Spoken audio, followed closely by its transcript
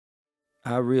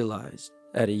I realized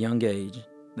at a young age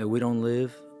that we don't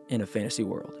live in a fantasy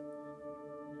world.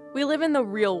 We live in the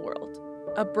real world,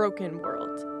 a broken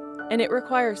world, and it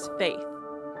requires faith.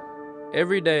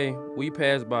 Every day, we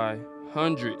pass by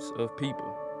hundreds of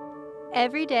people.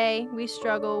 Every day, we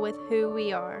struggle with who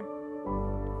we are.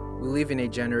 We live in a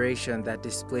generation that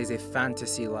displays a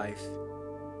fantasy life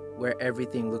where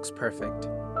everything looks perfect.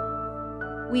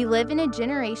 We live in a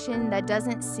generation that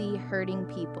doesn't see hurting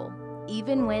people,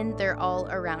 even when they're all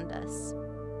around us.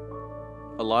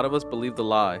 A lot of us believe the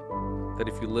lie that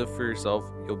if you live for yourself,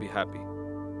 you'll be happy.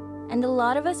 And a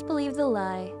lot of us believe the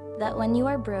lie that when you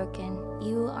are broken,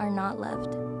 you are not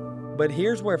loved. But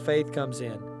here's where faith comes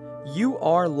in. You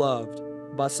are loved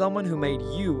by someone who made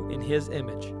you in his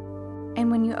image.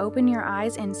 And when you open your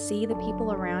eyes and see the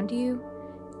people around you,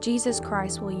 Jesus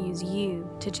Christ will use you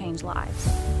to change lives.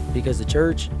 Because the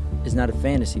church is not a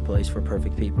fantasy place for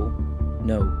perfect people.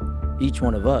 No, each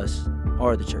one of us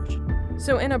are the church.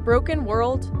 So in a broken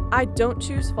world, I don't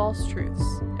choose false truths,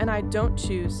 and I don't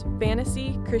choose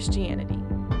fantasy Christianity.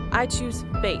 I choose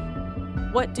faith.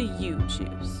 What do you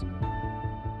choose?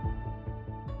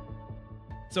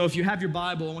 So if you have your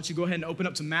Bible, I want you to go ahead and open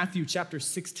up to Matthew chapter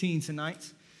 16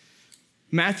 tonight.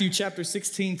 Matthew chapter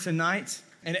 16 tonight.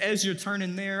 And as you're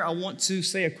turning there, I want to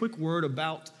say a quick word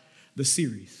about the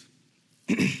series.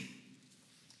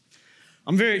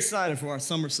 I'm very excited for our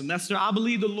summer semester. I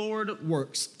believe the Lord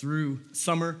works through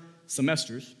summer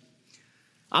semesters.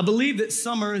 I believe that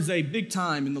summer is a big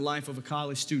time in the life of a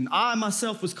college student. I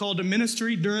myself was called to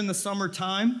ministry during the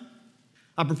summertime.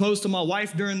 I proposed to my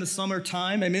wife during the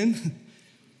summertime, amen.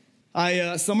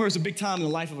 Summer is a big time in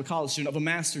the life of a college student, of a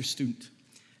master's student.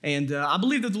 And I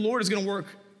believe that the Lord is going to work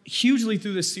hugely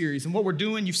through this series. And what we're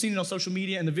doing, you've seen it on social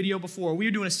media and the video before, we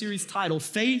are doing a series titled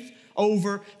Faith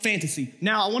Over Fantasy.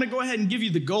 Now, I want to go ahead and give you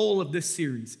the goal of this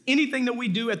series. Anything that we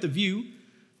do at The View,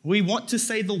 we want to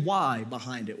say the why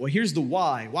behind it. Well, here's the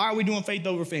why. Why are we doing Faith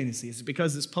Over Fantasy? Is it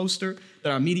because this poster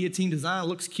that our media team designed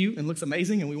looks cute and looks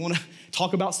amazing and we want to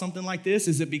talk about something like this?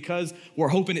 Is it because we're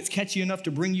hoping it's catchy enough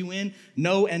to bring you in?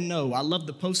 No and no. I love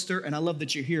the poster and I love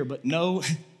that you're here, but no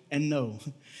and no.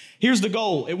 Here's the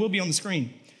goal. It will be on the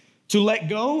screen. To let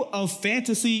go of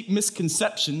fantasy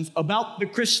misconceptions about the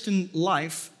Christian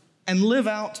life and live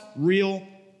out real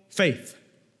faith.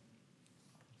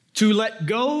 To let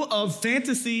go of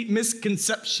fantasy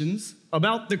misconceptions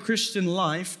about the Christian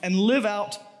life and live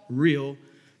out real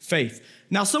faith.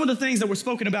 Now, some of the things that were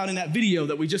spoken about in that video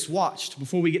that we just watched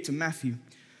before we get to Matthew,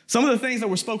 some of the things that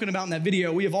were spoken about in that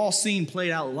video, we have all seen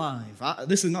played out live.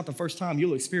 This is not the first time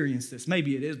you'll experience this.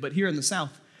 Maybe it is, but here in the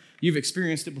South, you've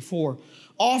experienced it before.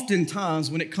 Oftentimes,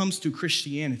 when it comes to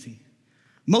Christianity,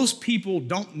 most people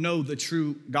don't know the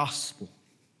true gospel.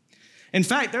 In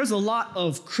fact, there's a lot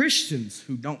of Christians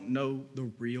who don't know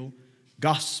the real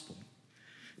gospel.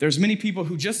 There's many people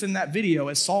who just in that video,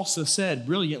 as Salsa said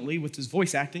brilliantly with his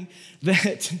voice acting,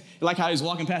 that, like how he's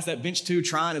walking past that bench too,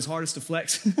 trying his hardest to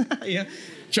flex. Yeah,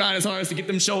 trying his hardest to get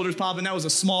them shoulders popping. That was a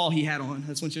small he had on,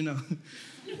 that's what you know.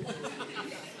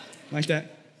 Like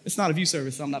that. It's not a View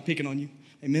service, so I'm not picking on you.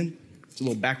 Amen? It's a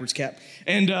little backwards cap.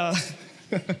 And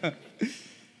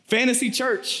Fantasy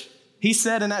Church, he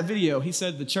said in that video, he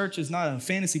said the church is not a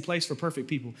fantasy place for perfect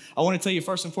people. I want to tell you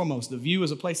first and foremost, the View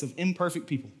is a place of imperfect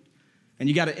people. And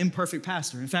you got an imperfect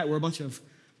pastor. In fact, we're a bunch of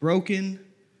broken,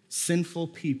 sinful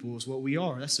people is what we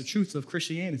are. That's the truth of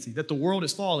Christianity, that the world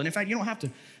is fallen. In fact, you don't have to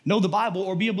know the Bible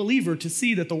or be a believer to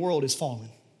see that the world is fallen.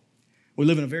 We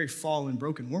live in a very fallen,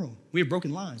 broken world. We have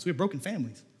broken lives. We have broken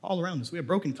families all around us. We have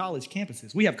broken college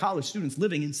campuses. We have college students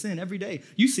living in sin every day.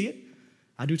 You see it.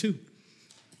 I do too.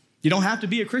 You don't have to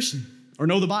be a Christian or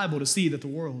know the Bible to see that the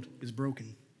world is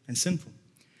broken and sinful.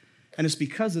 And it's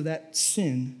because of that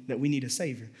sin that we need a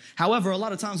Savior. However, a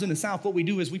lot of times in the South, what we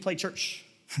do is we play church.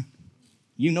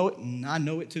 You know it, and I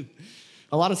know it too.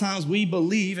 A lot of times we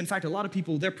believe, in fact, a lot of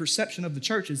people, their perception of the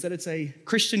church is that it's a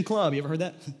Christian club. You ever heard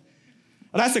that?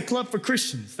 Well, that's a club for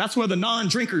Christians. That's where the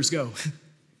non-drinkers go.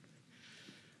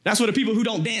 That's where the people who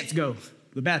don't dance go,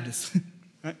 the Baptists.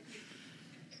 Right?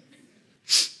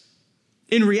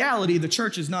 In reality, the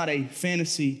church is not a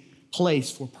fantasy place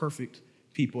for perfect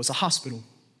people. It's a hospital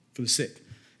for the sick.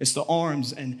 It's the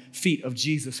arms and feet of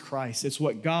Jesus Christ. It's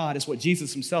what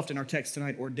Jesus himself in our text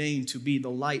tonight ordained to be the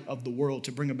light of the world,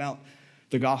 to bring about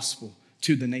the gospel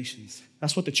to the nations.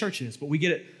 That's what the church is, but we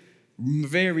get it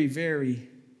very, very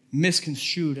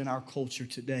misconstrued in our culture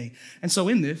today. And so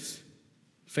in this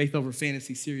Faith Over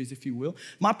Fantasy series, if you will,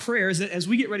 my prayer is that as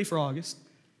we get ready for August,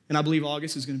 and I believe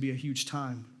August is going to be a huge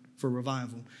time for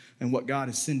revival and what God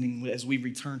is sending as we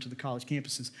return to the college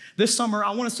campuses. This summer,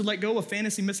 I want us to let go of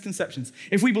fantasy misconceptions.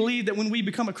 If we believe that when we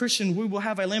become a Christian, we will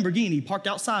have a Lamborghini parked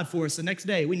outside for us the next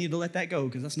day, we need to let that go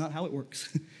because that's not how it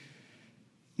works.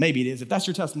 Maybe it is. If that's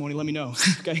your testimony, let me know,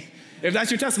 okay? If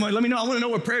that's your testimony, let me know. I want to know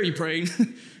what prayer you prayed.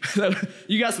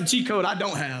 You got some cheat code I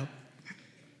don't have.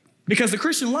 Because the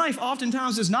Christian life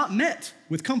oftentimes is not met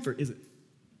with comfort, is it?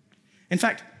 In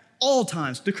fact, all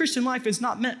times, the Christian life is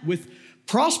not met with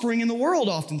prospering in the world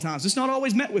oftentimes. It's not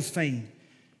always met with fame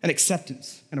and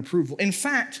acceptance and approval. In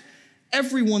fact,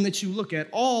 everyone that you look at,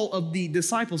 all of the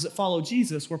disciples that followed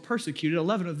Jesus were persecuted.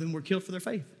 11 of them were killed for their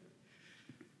faith.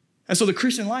 And so the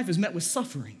Christian life is met with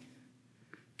suffering.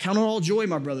 Count it all joy,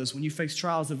 my brothers, when you face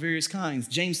trials of various kinds.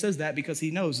 James says that because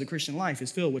he knows the Christian life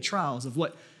is filled with trials of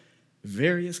what?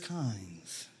 Various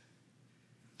kinds.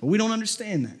 But we don't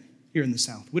understand that here in the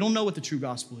South. We don't know what the true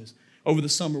gospel is. Over the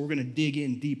summer, we're going to dig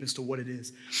in deep as to what it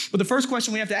is. But the first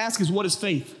question we have to ask is, what is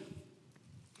faith?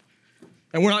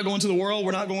 And we're not going to the world.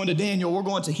 We're not going to Daniel. We're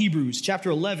going to Hebrews chapter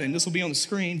 11. This will be on the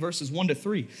screen, verses 1 to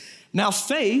 3. Now,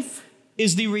 faith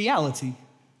is the reality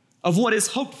of what is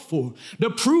hoped for,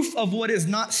 the proof of what is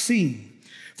not seen.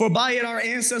 For by it our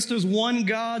ancestors won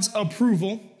God's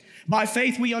approval. By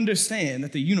faith we understand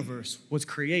that the universe was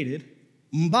created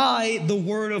by the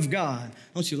word of God.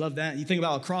 Don't you love that? You think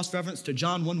about a cross-reference to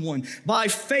John 1:1. By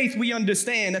faith we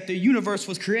understand that the universe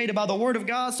was created by the word of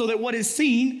God, so that what is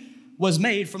seen was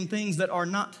made from things that are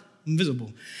not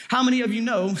visible. How many of you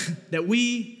know that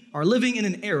we are living in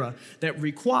an era that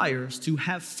requires to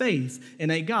have faith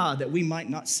in a God that we might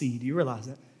not see? Do you realize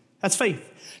that? That's faith.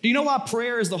 Do you know why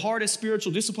prayer is the hardest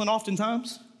spiritual discipline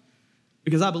oftentimes?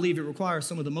 Because I believe it requires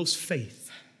some of the most faith.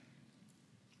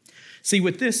 See,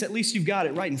 with this, at least you've got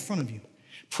it right in front of you.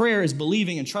 Prayer is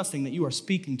believing and trusting that you are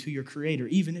speaking to your Creator,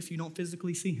 even if you don't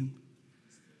physically see him.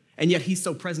 And yet he's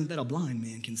so present that a blind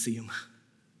man can see him.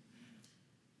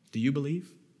 Do you believe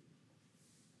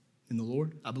in the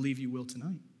Lord? I believe you will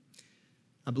tonight.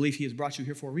 I believe he has brought you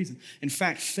here for a reason. In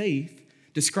fact, faith,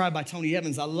 described by Tony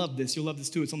Evans, I love this. You'll love this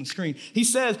too. It's on the screen. He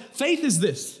says, faith is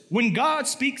this. When God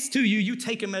speaks to you, you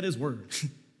take him at his word.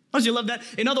 Don't you love that?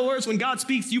 In other words, when God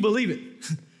speaks, you believe it.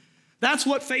 That's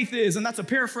what faith is, and that's a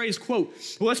paraphrased quote.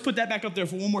 Well, let's put that back up there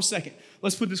for one more second.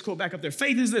 Let's put this quote back up there.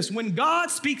 Faith is this. When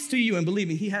God speaks to you, and believe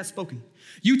me, he has spoken,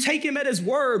 you take him at his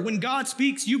word. When God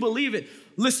speaks, you believe it.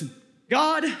 Listen,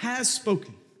 God has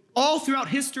spoken. All throughout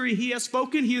history, he has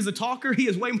spoken. He is a talker. He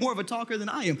is way more of a talker than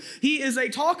I am. He is a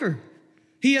talker.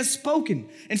 He has spoken.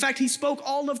 In fact, he spoke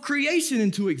all of creation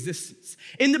into existence.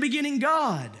 In the beginning,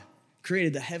 God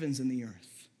created the heavens and the earth.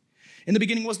 In the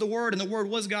beginning was the Word, and the Word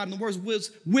was God, and the Word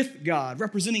was with God,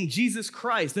 representing Jesus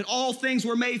Christ, that all things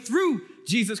were made through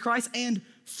Jesus Christ and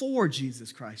for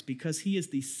Jesus Christ, because he is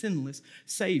the sinless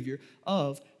Savior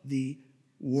of the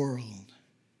world.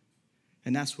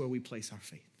 And that's where we place our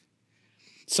faith.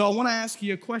 So I want to ask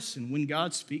you a question. When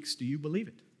God speaks, do you believe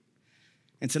it?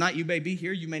 And tonight you may be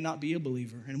here, you may not be a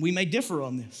believer, and we may differ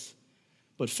on this,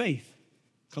 but faith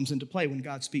comes into play. When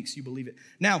God speaks, you believe it.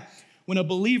 Now, when a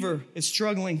believer is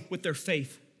struggling with their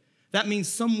faith, that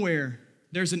means somewhere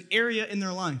there's an area in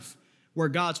their life where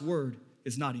God's word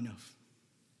is not enough.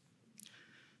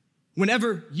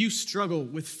 Whenever you struggle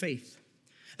with faith,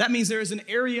 that means there is an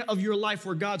area of your life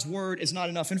where God's word is not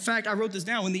enough. In fact, I wrote this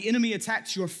down. When the enemy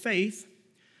attacks your faith,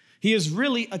 he is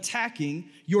really attacking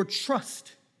your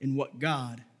trust in what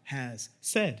God has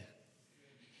said.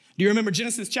 Do you remember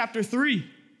Genesis chapter 3?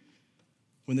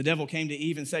 When the devil came to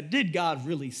Eve and said, did God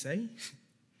really say?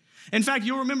 In fact,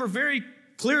 you'll remember very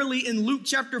clearly in Luke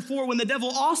chapter 4 when the devil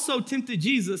also tempted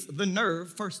Jesus, the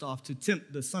nerve, first off, to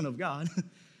tempt the Son of God.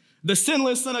 The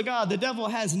sinless Son of God, the devil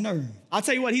has nerve. I'll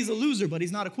tell you what, he's a loser, but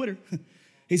he's not a quitter.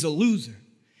 He's a loser.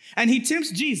 And he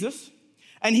tempts Jesus,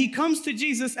 and he comes to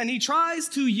Jesus, and he tries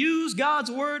to use God's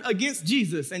word against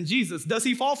Jesus. And Jesus, does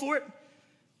he fall for it?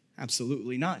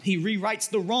 Absolutely not. He rewrites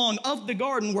the wrong of the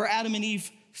garden where Adam and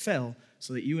Eve fell,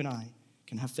 so that you and I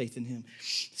can have faith in him.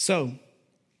 So,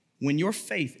 when your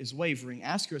faith is wavering,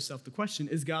 ask yourself the question,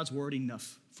 is God's word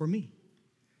enough for me?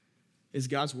 Is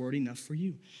God's word enough for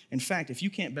you? In fact, if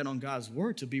you can't bet on God's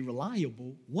word to be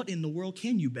reliable, what in the world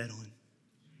can you bet on?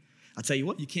 I'll tell you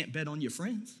what, you can't bet on your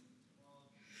friends.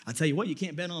 I'll tell you what, you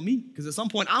can't bet on me, because at some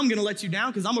point I'm going to let you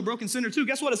down because I'm a broken sinner too.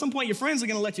 Guess what? At some point your friends are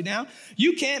going to let you down.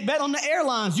 You can't bet on the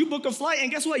airlines. You book a flight, and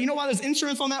guess what? You know why there's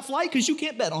insurance on that flight? Because you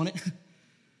can't bet on it.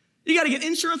 You got to get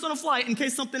insurance on a flight in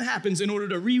case something happens in order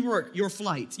to rework your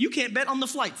flight. You can't bet on the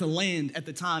flight to land at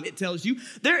the time it tells you.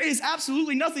 There is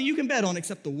absolutely nothing you can bet on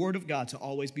except the word of God to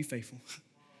always be faithful.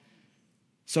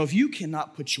 So if you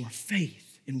cannot put your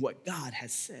faith in what God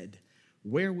has said,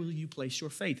 Where will you place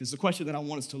your faith? Is the question that I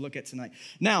want us to look at tonight.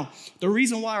 Now, the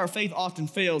reason why our faith often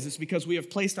fails is because we have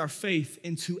placed our faith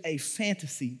into a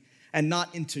fantasy and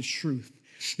not into truth.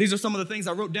 These are some of the things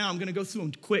I wrote down. I'm going to go through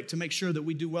them quick to make sure that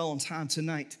we do well on time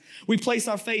tonight. We place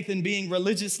our faith in being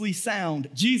religiously sound.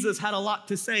 Jesus had a lot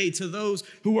to say to those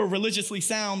who were religiously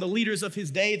sound, the leaders of his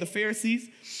day, the Pharisees.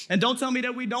 And don't tell me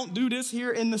that we don't do this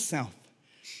here in the South.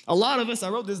 A lot of us, I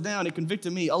wrote this down, it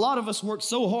convicted me. A lot of us work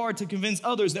so hard to convince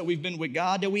others that we've been with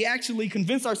God that we actually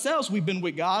convince ourselves we've been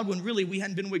with God when really we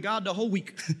hadn't been with God the whole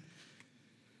week.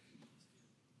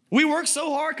 We work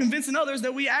so hard convincing others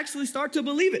that we actually start to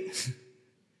believe it.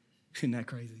 Isn't that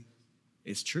crazy?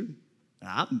 It's true.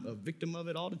 I'm a victim of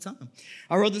it all the time.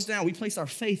 I wrote this down. We place our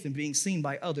faith in being seen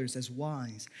by others as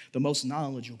wise, the most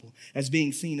knowledgeable, as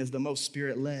being seen as the most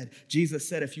spirit-led. Jesus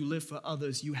said, if you live for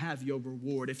others, you have your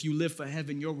reward. If you live for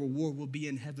heaven, your reward will be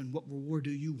in heaven. What reward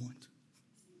do you want?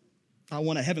 I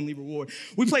want a heavenly reward.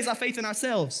 We place our faith in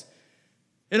ourselves.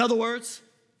 In other words,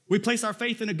 we place our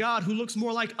faith in a God who looks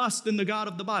more like us than the God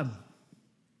of the Bible.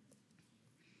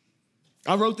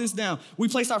 I wrote this down. We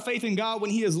place our faith in God when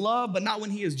he is love, but not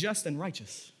when he is just and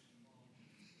righteous.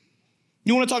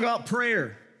 You want to talk about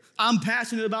prayer? I'm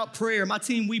passionate about prayer. My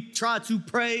team, we try to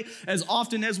pray as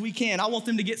often as we can. I want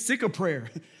them to get sick of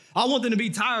prayer. I want them to be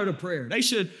tired of prayer. They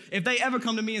should, if they ever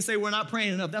come to me and say we're not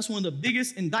praying enough, that's one of the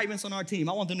biggest indictments on our team.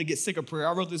 I want them to get sick of prayer.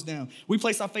 I wrote this down. We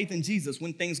place our faith in Jesus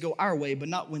when things go our way, but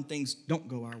not when things don't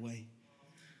go our way.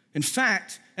 In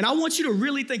fact, and I want you to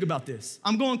really think about this.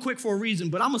 I'm going quick for a reason,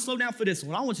 but I'm going to slow down for this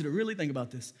one. I want you to really think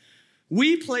about this.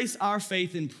 We place our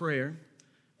faith in prayer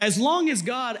as long as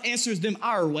God answers them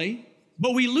our way,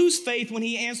 but we lose faith when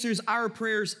he answers our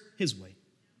prayers his way.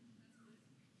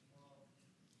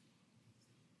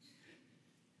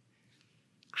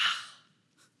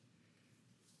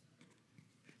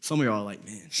 Some of y'all are like,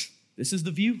 man, this is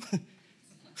the view?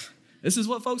 This is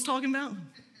what folks talking about?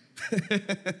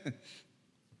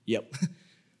 Yep,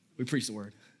 we preach the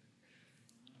word.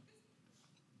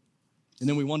 And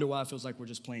then we wonder why it feels like we're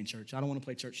just playing church. I don't want to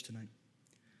play church tonight.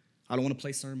 I don't want to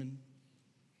play sermon.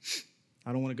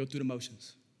 I don't want to go through the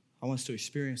motions. I want us to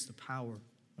experience the power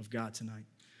of God tonight.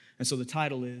 And so the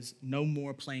title is No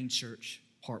More Playing Church,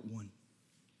 Part 1.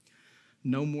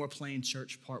 No More Playing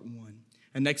Church, Part 1.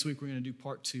 And next week we're going to do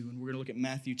Part 2, and we're going to look at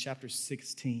Matthew chapter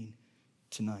 16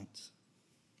 tonight.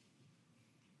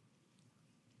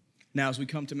 Now, as we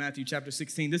come to Matthew chapter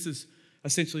 16, this is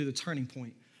essentially the turning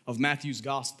point of Matthew's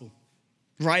gospel.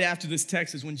 Right after this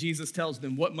text is when Jesus tells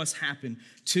them what must happen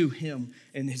to him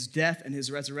in his death and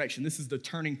his resurrection. This is the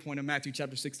turning point of Matthew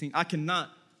chapter 16. I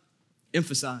cannot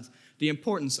emphasize the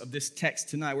importance of this text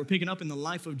tonight. We're picking up in the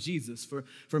life of Jesus.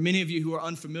 For many of you who are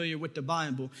unfamiliar with the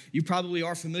Bible, you probably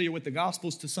are familiar with the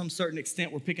Gospels to some certain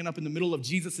extent. We're picking up in the middle of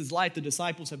Jesus' life. The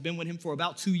disciples have been with him for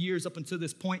about 2 years up until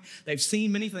this point. They've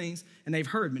seen many things, and they've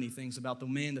heard many things about the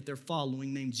man that they're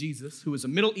following named Jesus, who is a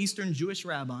Middle Eastern Jewish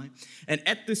rabbi. And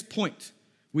at this point,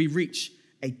 we reach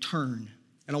a turn.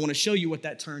 And I want to show you what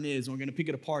that turn is, and we're going to pick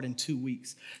it apart in 2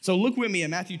 weeks. So look with me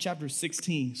in Matthew chapter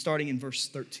 16, starting in verse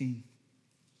 13.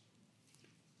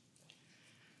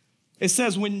 It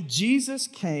says, when Jesus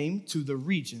came to the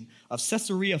region of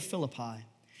Caesarea Philippi,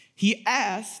 he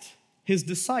asked his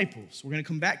disciples. We're going to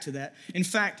come back to that. In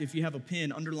fact, if you have a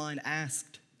pen, underline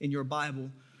asked in your Bible.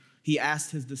 He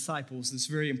asked his disciples. It's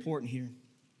very important here.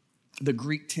 The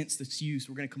Greek tense that's used,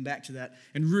 we're going to come back to that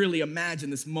and really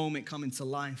imagine this moment coming to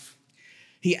life.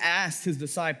 He asked his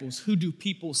disciples, who do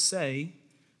people say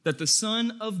that the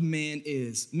Son of Man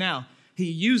is? Now, he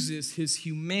uses his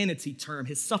humanity term,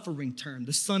 his suffering term,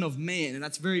 the Son of Man, and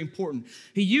that's very important.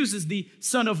 He uses the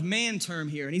Son of Man term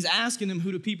here, and he's asking them,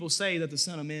 who do people say that the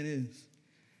Son of Man is?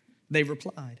 They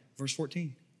replied, verse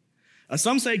 14.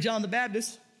 Some say John the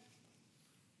Baptist,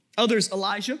 others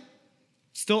Elijah,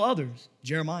 still others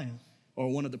Jeremiah or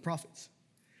one of the prophets.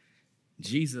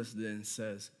 Jesus then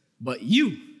says, but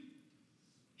you,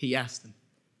 he asked them,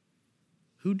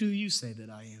 who do you say that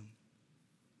I am?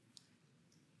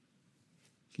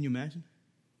 Can you imagine?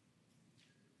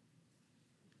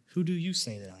 Who do you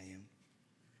say that I am?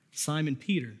 Simon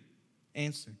Peter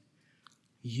answered,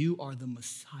 you are the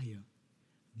Messiah,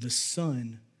 the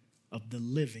Son of the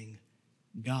living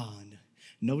God.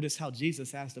 Notice how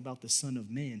Jesus asked about the Son of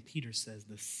Man. Peter says,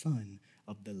 the Son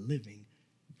of the living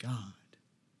God.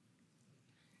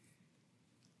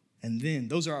 And then,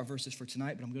 those are our verses for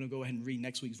tonight, but I'm going to go ahead and read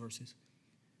next week's verses.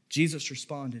 Jesus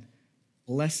responded,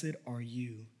 blessed are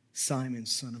you, Simon,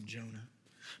 son of Jonah,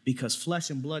 because flesh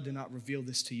and blood did not reveal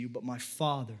this to you, but my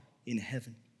Father in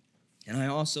heaven. And I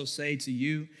also say to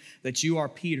you that you are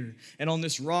Peter, and on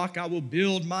this rock I will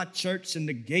build my church, and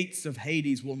the gates of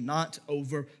Hades will not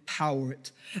overpower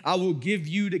it. I will give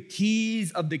you the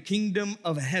keys of the kingdom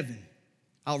of heaven.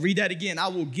 I'll read that again. I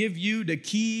will give you the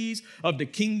keys of the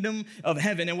kingdom of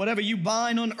heaven. And whatever you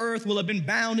bind on earth will have been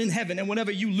bound in heaven. And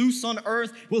whatever you loose on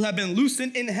earth will have been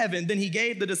loosened in heaven. Then he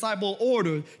gave the disciple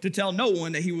order to tell no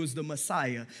one that he was the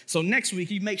Messiah. So next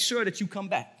week, you make sure that you come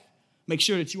back. Make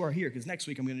sure that you are here, because next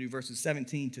week I'm going to do verses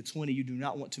 17 to 20. You do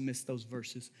not want to miss those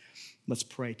verses. Let's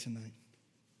pray tonight.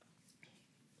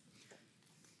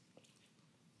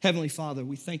 Heavenly Father,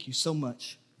 we thank you so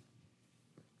much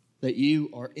that you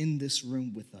are in this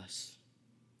room with us.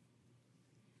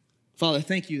 Father,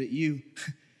 thank you that you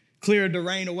cleared the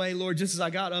rain away, Lord. Just as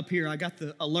I got up here, I got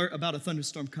the alert about a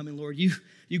thunderstorm coming, Lord.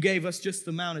 You gave us just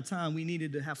the amount of time we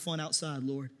needed to have fun outside,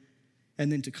 Lord,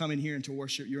 and then to come in here and to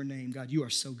worship your name. God, you are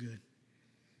so good.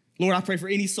 Lord, I pray for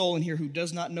any soul in here who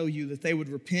does not know you, that they would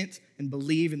repent and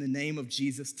believe in the name of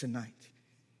Jesus tonight.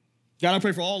 God, I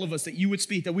pray for all of us that you would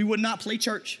speak, that we would not play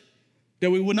church,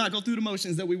 that we would not go through the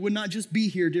motions, that we would not just be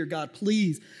here, dear God.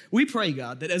 Please, we pray,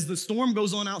 God, that as the storm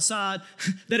goes on outside,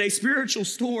 that a spiritual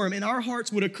storm in our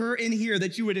hearts would occur in here,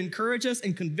 that you would encourage us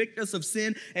and convict us of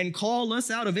sin and call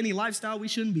us out of any lifestyle we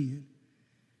shouldn't be in.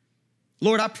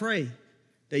 Lord, I pray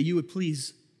that you would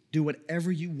please do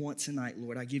whatever you want tonight,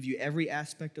 Lord. I give you every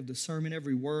aspect of the sermon,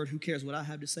 every word. Who cares what I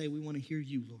have to say? We want to hear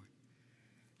you, Lord.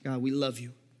 God, we love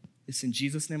you. It's in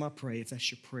Jesus' name I pray. If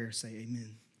that's your prayer, say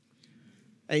amen.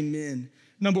 Amen.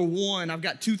 Number one, I've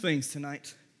got two things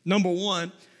tonight. Number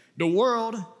one, the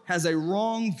world has a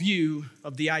wrong view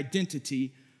of the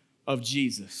identity of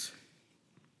Jesus.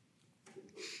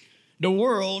 The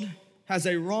world has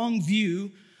a wrong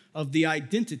view of the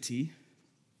identity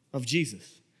of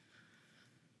Jesus.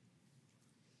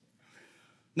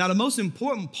 Now, the most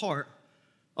important part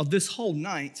of this whole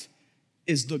night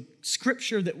is the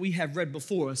scripture that we have read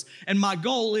before us. And my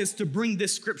goal is to bring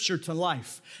this scripture to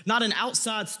life. Not an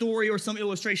outside story or some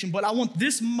illustration, but I want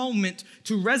this moment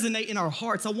to resonate in our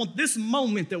hearts. I want this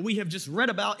moment that we have just read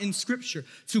about in scripture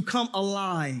to come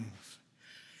alive.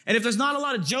 And if there's not a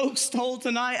lot of jokes told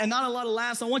tonight and not a lot of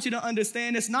laughs, I want you to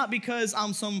understand it's not because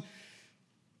I'm some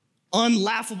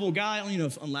unlaughable guy. I don't even know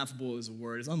if unlaughable is a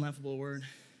word. Is unlaughable a word?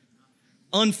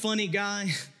 Unfunny guy,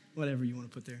 whatever you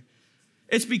want to put there.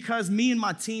 It's because me and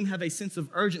my team have a sense of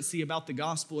urgency about the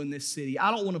gospel in this city.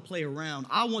 I don't want to play around.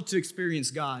 I want to experience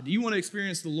God. Do you want to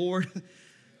experience the Lord?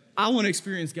 I want to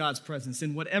experience God's presence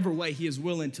in whatever way he is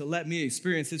willing to let me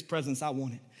experience his presence. I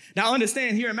want it. Now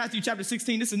understand here in Matthew chapter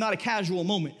 16, this is not a casual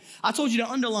moment. I told you to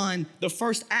underline the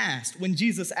first ask when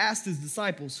Jesus asked his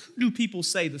disciples, who do people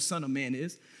say the Son of Man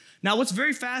is? Now what's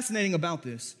very fascinating about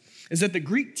this is that the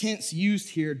Greek tense used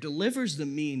here delivers the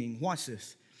meaning, watch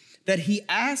this, that he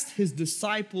asked his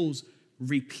disciples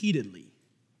repeatedly,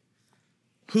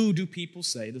 who do people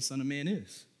say the Son of Man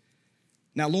is?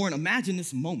 Now, Lauren, imagine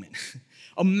this moment.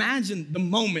 Imagine the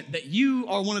moment that you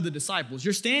are one of the disciples.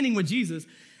 You're standing with Jesus,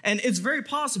 and it's very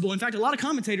possible, in fact, a lot of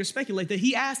commentators speculate that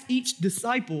he asked each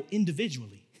disciple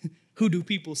individually, who do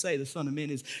people say the Son of Man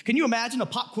is? Can you imagine a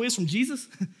pop quiz from Jesus?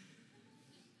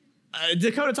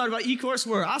 Dakota talked about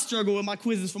e-coursework. I struggle with my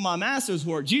quizzes for my master's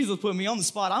work. Jesus put me on the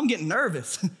spot. I'm getting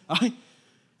nervous. All right?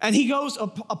 And he goes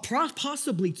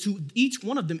possibly to each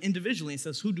one of them individually and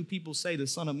says, who do people say the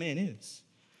Son of Man is?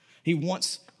 He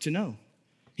wants to know.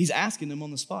 He's asking them on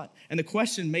the spot. And the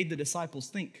question made the disciples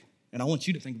think. And I want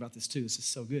you to think about this too. This is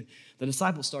so good. The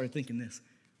disciples started thinking this.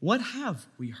 What have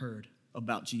we heard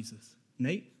about Jesus?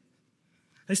 Nate?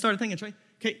 They started thinking, Trey,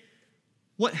 okay,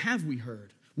 what have we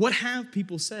heard? What have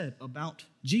people said about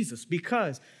Jesus?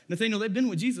 Because, Nathaniel, they've been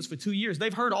with Jesus for 2 years.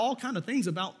 They've heard all kinds of things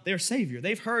about their Savior.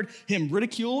 They've heard him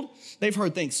ridiculed. They've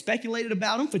heard things speculated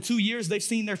about him. For 2 years, they've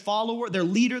seen their follower, their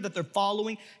leader that they're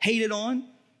following, hated on,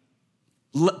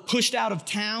 pushed out of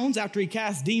towns after he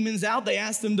cast demons out. They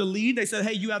asked him to leave. They said,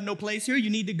 hey, you have no place here. You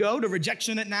need to go. The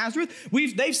rejection at Nazareth.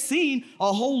 They've seen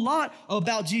a whole lot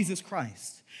about Jesus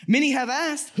Christ. Many have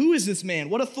asked, who is this man?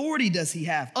 What authority does he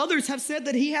have? Others have said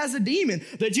that he has a demon,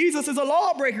 that Jesus is a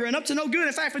lawbreaker and up to no good.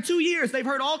 In fact, for 2 years, they've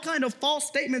heard all kinds of false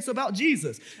statements about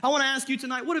Jesus. I want to ask you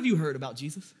tonight, what have you heard about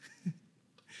Jesus?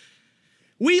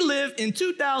 We live in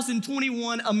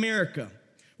 2021 America.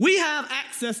 We have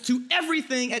access to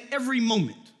everything at every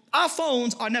moment. Our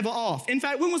phones are never off. In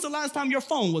fact, when was the last time your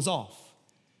phone was off?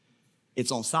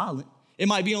 It's on silent. It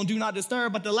might be on Do Not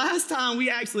Disturb, but the last time we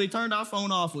actually turned our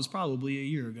phone off was probably a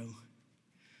year ago.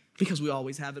 Because we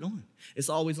always have it on. It's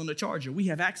always on the charger. We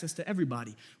have access to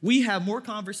everybody. We have more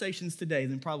conversations today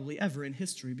than probably ever in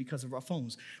history because of our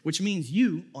phones, which means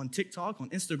you on TikTok,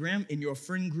 on Instagram, in your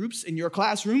friend groups, in your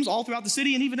classrooms, all throughout the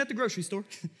city, and even at the grocery store,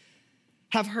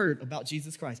 have heard about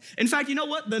Jesus Christ. In fact, you know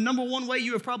what? The number one way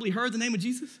you have probably heard the name of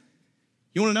Jesus,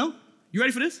 you want to know? You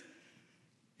ready for this?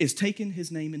 Is taking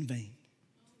his name in vain.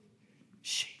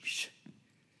 Sheesh.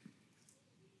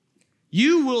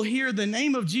 You will hear the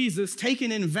name of Jesus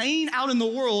taken in vain out in the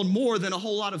world more than a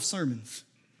whole lot of sermons.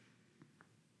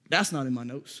 That's not in my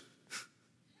notes.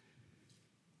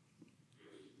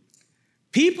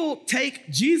 People take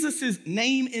Jesus'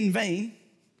 name in vain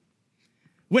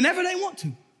whenever they want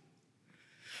to.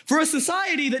 For a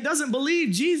society that doesn't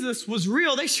believe Jesus was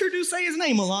real, they sure do say his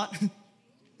name a lot.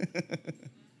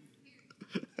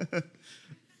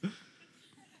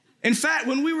 In fact,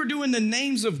 when we were doing the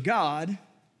names of God,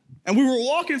 and we were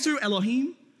walking through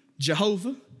Elohim,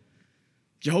 Jehovah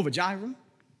Jireh.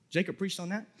 Jacob preached on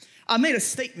that. I made a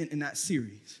statement in that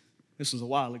series. This was a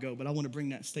while ago, but I want to bring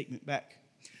that statement back.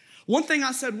 One thing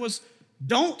I said was,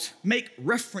 don't make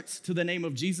reference to the name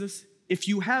of Jesus if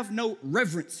you have no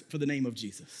reverence for the name of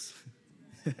Jesus.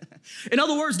 In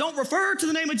other words, don't refer to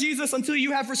the name of Jesus until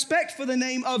you have respect for the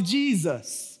name of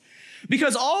Jesus.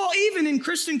 Because even in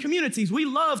Christian communities, we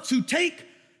love to take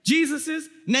Jesus'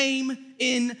 name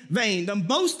in vain. The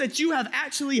most that you have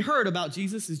actually heard about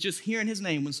Jesus is just hearing his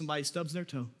name when somebody stubs their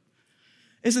toe.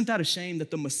 Isn't that a shame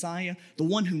that the Messiah, the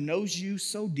one who knows you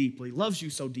so deeply, loves you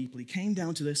so deeply, came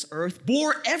down to this earth,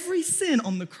 bore every sin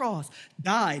on the cross,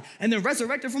 died, and then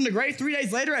resurrected from the grave 3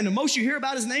 days later, and the most you hear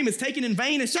about his name is taken in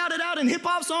vain and shouted out in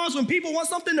hip-hop songs when people want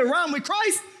something to rhyme with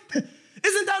Christ?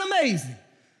 Isn't that amazing?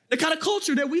 The kind of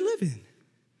culture that we live in.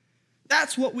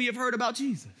 That's what we have heard about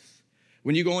Jesus.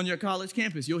 When you go on your college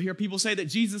campus, you'll hear people say that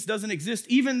Jesus doesn't exist,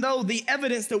 even though the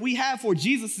evidence that we have for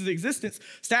Jesus' existence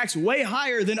stacks way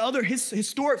higher than other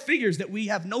historic figures that we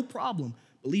have no problem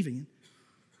believing in.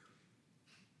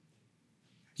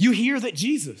 You hear that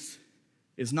Jesus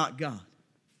is not God.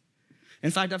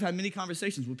 In fact, I've had many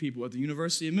conversations with people at the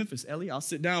University of Memphis. Ellie, I'll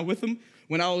sit down with them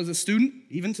when I was a student,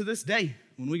 even to this day,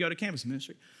 when we go to campus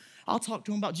ministry. I'll talk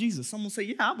to them about Jesus. Someone will say,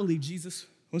 yeah, I believe Jesus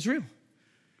was real.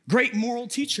 Great moral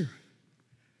teacher.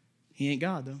 He ain't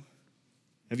God, though.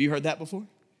 Have you heard that before?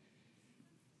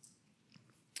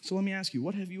 So let me ask you,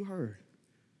 what have you heard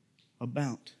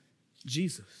about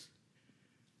Jesus?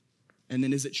 And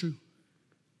then is it true?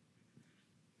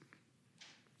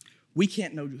 We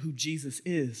can't know who Jesus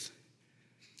is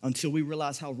until we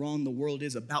realize how wrong the world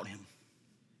is about him.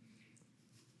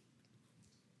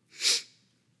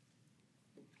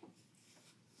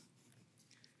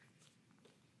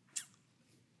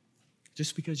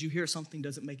 Just because you hear something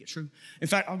doesn't make it true. In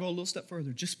fact, I'll go a little step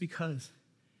further. Just because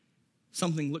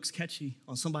something looks catchy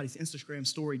on somebody's Instagram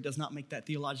story does not make that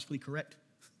theologically correct.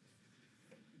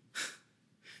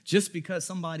 Just because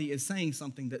somebody is saying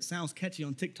something that sounds catchy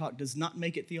on TikTok does not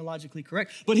make it theologically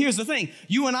correct. But here's the thing.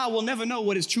 You and I will never know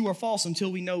what is true or false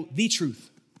until we know the truth.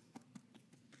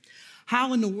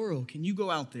 How in the world can you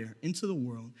go out there into the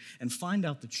world and find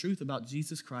out the truth about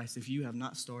Jesus Christ if you have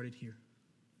not started here?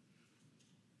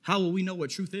 How will we know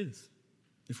what truth is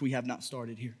if we have not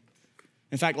started here?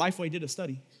 In fact, Lifeway did a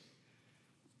study.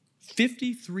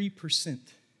 53%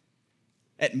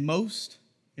 at most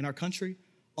in our country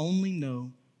only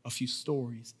know a few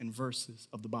stories and verses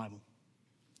of the Bible.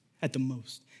 At the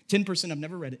most. 10% have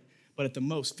never read it, but at the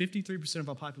most, 53% of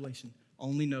our population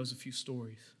only knows a few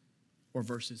stories or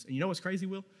verses. And you know what's crazy,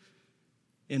 Will?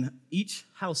 In each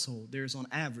household, there's on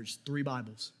average 3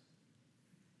 Bibles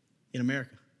in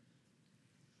America.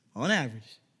 On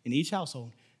average, in each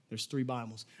household, there's 3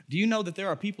 Bibles. Do you know that there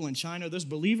are people in China, there's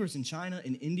believers in China,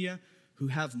 in India, who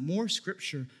have more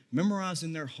scripture memorized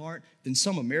in their heart than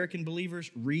some American believers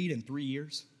read in 3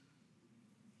 years?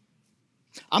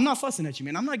 I'm not fussing at you,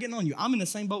 man. I'm not getting on you. I'm in the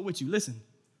same boat with you. Listen,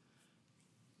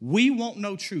 we won't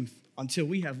know truth until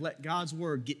we have let God's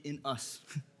word get in us.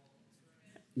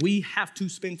 We have to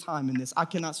spend time in this. I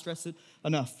cannot stress it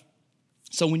enough.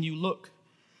 So when you look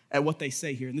at what they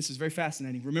say here, and this is very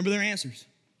fascinating. Remember their answers.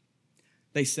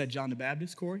 They said John the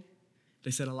Baptist, Corey.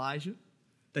 They said Elijah.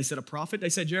 They said a prophet. They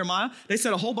said Jeremiah. They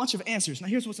said a whole bunch of answers. Now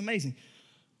here's what's amazing.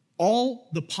 All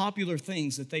the popular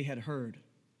things that they had heard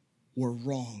were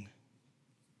wrong.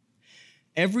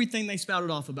 Everything they spouted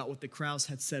off about what the crowds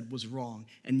had said was wrong,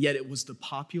 and yet it was the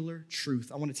popular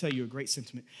truth. I want to tell you a great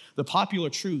sentiment. The popular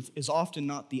truth is often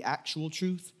not the actual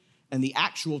truth, and the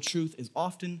actual truth is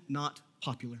often not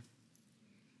popular.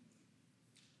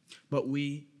 But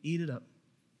we eat it up.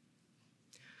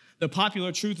 The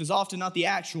popular truth is often not the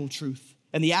actual truth,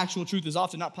 And the actual truth is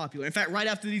often not popular. In fact, right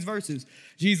after these verses,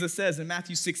 Jesus says in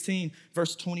Matthew 16,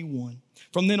 verse 21,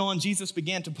 from then on, Jesus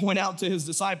began to point out to his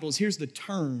disciples, here's the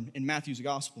turn in Matthew's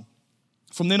gospel.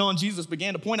 From then on, Jesus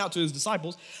began to point out to his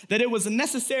disciples that it was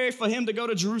necessary for him to go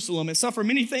to Jerusalem and suffer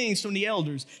many things from the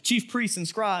elders, chief priests, and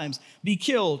scribes, be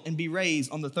killed and be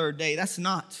raised on the third day. That's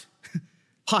not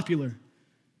popular.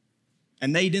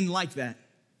 And they didn't like that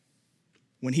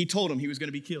when he told them he was going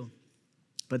to be killed.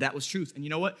 But that was truth. And you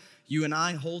know what? You and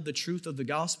I hold the truth of the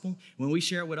gospel. When we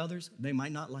share it with others, they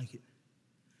might not like it.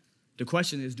 The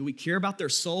question is, do we care about their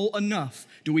soul enough?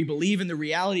 Do we believe in the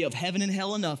reality of heaven and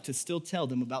hell enough to still tell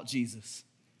them about Jesus?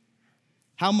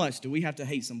 How much do we have to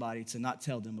hate somebody to not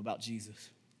tell them about Jesus?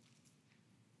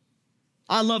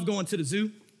 I love going to the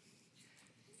zoo.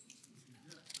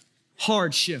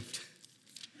 Hard shift.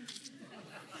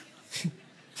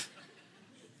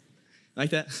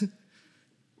 Like that?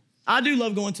 I do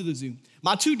love going to the zoo.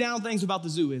 My two down things about the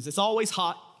zoo is it's always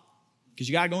hot because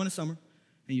you got to go in the summer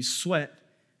and you sweat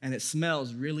and it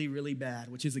smells really, really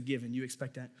bad, which is a given. You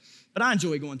expect that. But I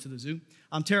enjoy going to the zoo.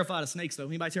 I'm terrified of snakes, though.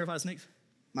 Anybody terrified of snakes?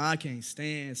 I can't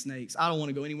stand snakes. I don't want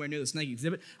to go anywhere near the snake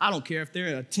exhibit. I don't care if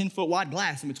they're a 10-foot wide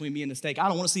glass in between me and the snake. I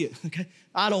don't want to see it, okay?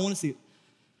 I don't want to see it.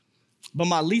 But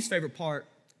my least favorite part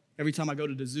every time I go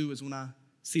to the zoo is when I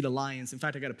see the lions. In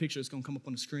fact, I got a picture that's going to come up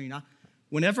on the screen.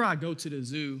 Whenever I go to the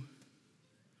zoo,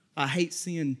 I hate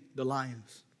seeing the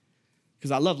lions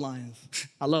because I love lions.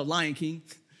 I love Lion King,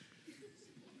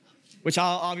 which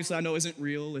obviously I know isn't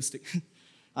realistic.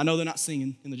 I know they're not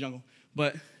singing in the jungle,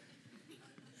 but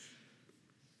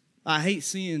I hate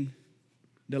seeing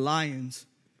the lions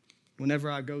whenever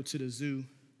I go to the zoo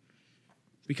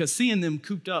because seeing them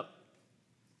cooped up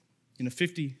in a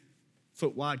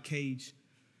 50-foot wide cage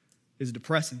is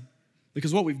depressing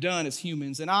because what we've done as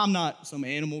humans, and I'm not some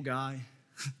animal guy,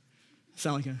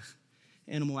 sound like an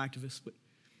animal activist, but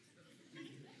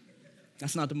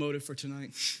that's not the motive for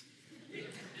tonight.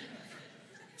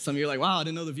 Some of you are like, wow, I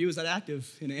didn't know the view was that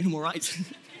active in animal rights.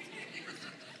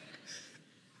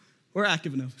 We're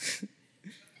active enough.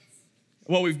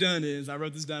 What we've done is, I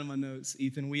wrote this down in my notes,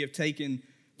 Ethan, we have taken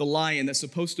the lion that's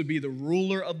supposed to be the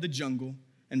ruler of the jungle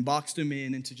and boxed him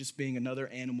in into just being another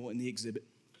animal in the exhibit.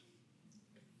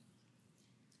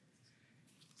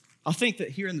 I think that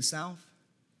here in the South,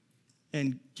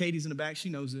 and Katie's in the back, she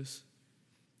knows this.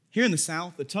 Here in the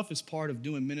South, the toughest part of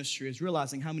doing ministry is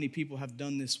realizing how many people have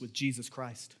done this with Jesus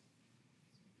Christ.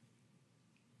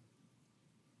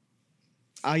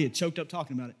 I get choked up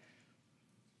talking about it.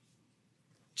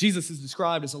 Jesus is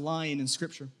described as a lion in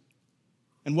Scripture.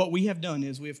 And what we have done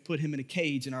is we have put him in a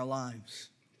cage in our lives.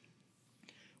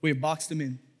 We have boxed him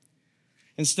in.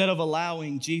 Instead of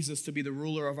allowing Jesus to be the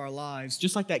ruler of our lives,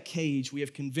 just like that cage, we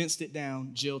have condensed it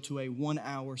down, Jill, to a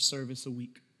 1-hour service a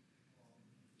week.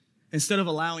 Instead of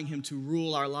allowing him to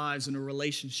rule our lives in a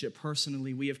relationship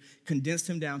personally, we have condensed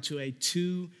him down to a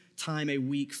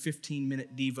 2-time-a-week,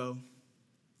 15-minute Devo.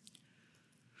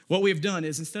 What we have done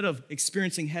is instead of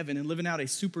experiencing heaven and living out a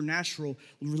supernatural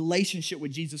relationship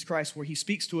with Jesus Christ where he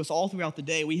speaks to us all throughout the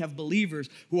day, we have believers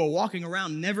who are walking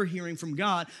around never hearing from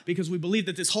God because we believe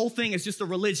that this whole thing is just a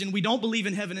religion. We don't believe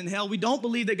in heaven and hell. We don't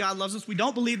believe that God loves us. We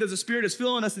don't believe that the Spirit is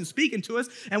filling us and speaking to us.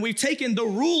 And we've taken the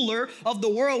ruler of the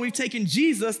world. We've taken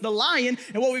Jesus, the lion,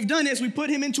 and what we've done is we put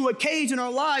him into a cage in our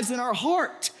lives, in our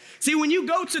heart. See, when you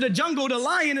go to the jungle, the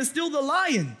lion is still the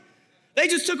lion. They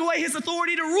just took away his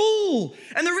authority to rule.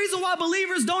 And the reason why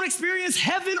believers don't experience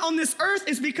heaven on this earth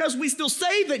is because we still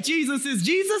say that Jesus is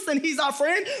Jesus and he's our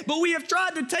friend, but we have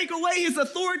tried to take away his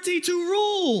authority to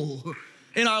rule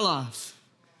in our lives.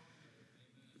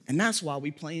 And that's why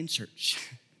we play in church.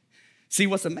 See,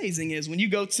 what's amazing is when you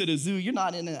go to the zoo, you're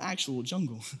not in an actual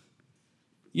jungle.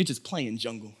 You're just playing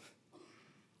jungle.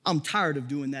 I'm tired of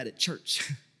doing that at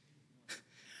church.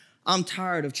 I'm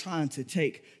tired of trying to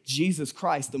take Jesus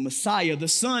Christ, the Messiah, the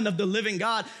Son of the living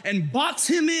God, and box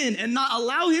him in and not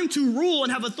allow him to rule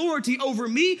and have authority over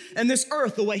me and this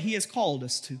earth the way he has called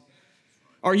us to.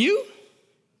 Are you?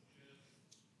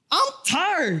 I'm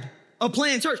tired of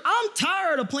playing church. I'm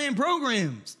tired of playing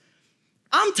programs.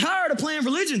 I'm tired of playing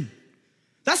religion.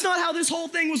 That's not how this whole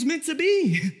thing was meant to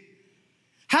be.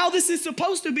 How this is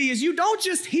supposed to be is you don't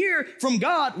just hear from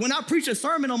God when I preach a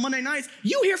sermon on Monday nights.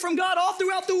 You hear from God all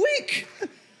throughout the week.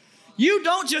 You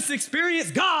don't just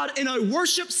experience God in a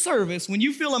worship service. When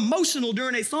you feel emotional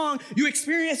during a song, you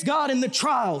experience God in the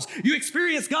trials. You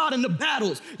experience God in the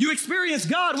battles. You experience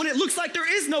God when it looks like there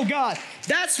is no God.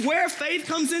 That's where faith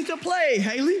comes into play,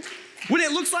 Haley. When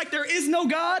it looks like there is no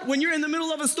God, when you're in the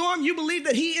middle of a storm, you believe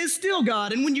that he is still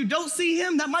God. And when you don't see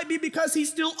him, that might be because he's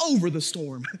still over the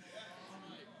storm.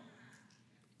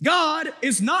 God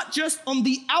is not just on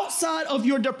the outside of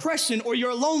your depression or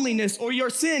your loneliness or your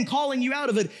sin calling you out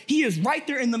of it. He is right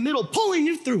there in the middle pulling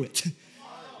you through it.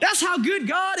 That's how good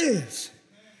God is.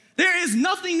 There is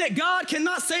nothing that God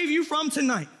cannot save you from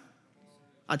tonight.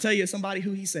 I'll tell you somebody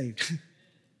who he saved.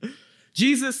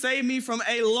 Jesus saved me from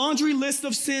a laundry list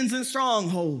of sins and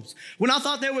strongholds. When I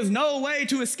thought there was no way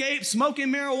to escape smoking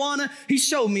marijuana, he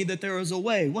showed me that there is a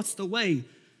way. What's the way?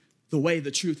 The way, the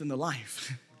truth, and the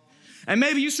life. And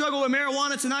maybe you struggle with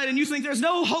marijuana tonight and you think there's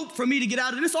no hope for me to get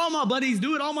out of this. All my buddies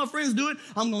do it. All my friends do it.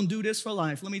 I'm going to do this for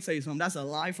life. Let me tell you something. That's a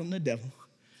lie from the devil.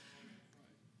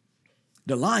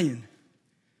 The lion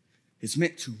is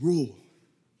meant to rule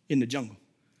in the jungle.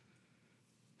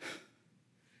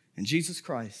 And Jesus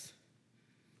Christ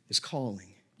is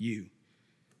calling you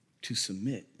to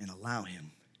submit and allow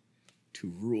him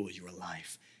to rule your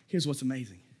life. Here's what's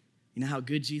amazing. You know how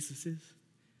good Jesus is?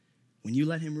 When you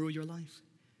let him rule your life,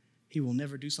 he will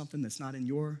never do something that's not in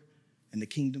your and the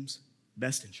kingdom's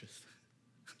best interest.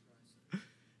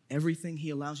 Everything he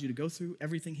allows you to go through,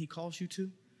 everything he calls you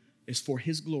to, is for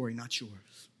his glory, not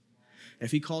yours.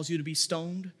 If he calls you to be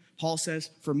stoned, Paul says,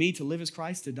 for me to live is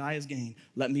Christ, to die is gain.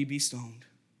 Let me be stoned.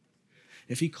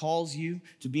 If he calls you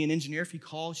to be an engineer, if he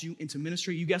calls you into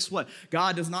ministry, you guess what?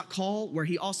 God does not call where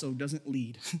he also doesn't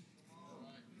lead.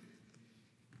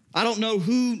 I don't know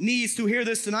who needs to hear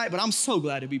this tonight, but I'm so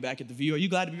glad to be back at the View. Are you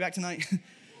glad to be back tonight?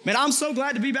 Man, I'm so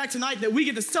glad to be back tonight that we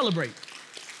get to celebrate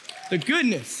the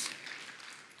goodness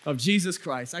of Jesus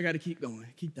Christ. I got to keep going.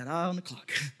 Keep that eye on the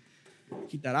clock.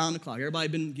 Keep that eye on the clock. Everybody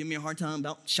been giving me a hard time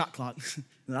about shot clock.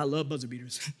 And I love buzzer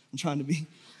beaters. I'm trying to be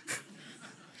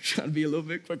a little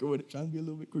bit quicker with it.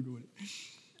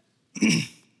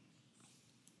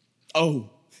 Oh,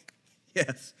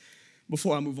 yes.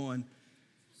 Before I move on,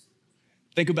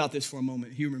 think about this for a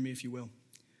moment. Humor me, if you will.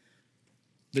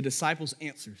 The disciples'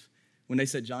 answers when they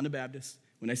said John the Baptist,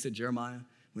 when they said Jeremiah,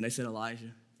 when they said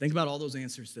Elijah. Think about all those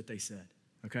answers that they said,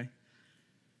 okay?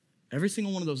 Every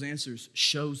single one of those answers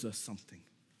shows us something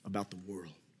about the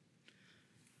world.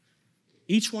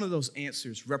 Each one of those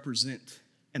answers represent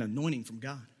an anointing from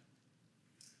God.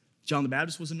 John the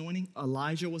Baptist was anointing.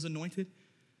 Elijah was anointed.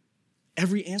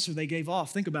 Every answer they gave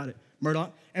off, think about it,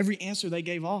 Murdoch, every answer they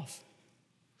gave off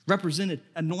represented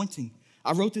anointing.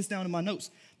 I wrote this down in my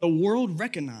notes. The world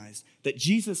recognized that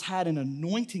Jesus had an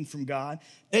anointing from God.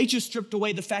 They just stripped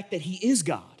away the fact that he is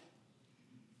God,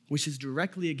 which is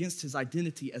directly against his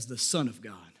identity as the Son of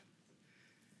God.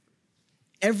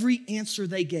 Every answer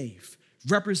they gave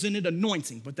represented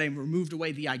anointing, but they removed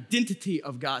away the identity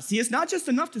of God. See, it's not just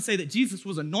enough to say that Jesus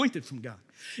was anointed from God.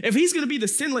 If he's going to be the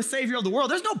sinless Savior of the world,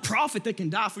 there's no prophet that can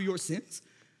die for your sins.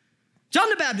 John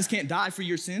the Baptist can't die for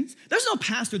your sins. There's no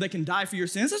pastor that can die for your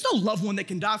sins. There's no loved one that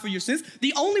can die for your sins.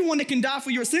 The only one that can die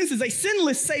for your sins is a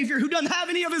sinless Savior who doesn't have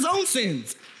any of his own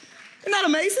sins. Isn't that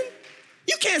amazing?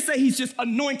 You can't say he's just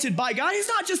anointed by God. He's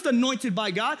not just anointed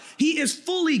by God. He is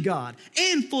fully God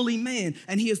and fully man.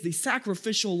 And he is the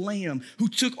sacrificial lamb who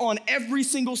took on every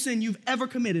single sin you've ever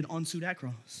committed onto that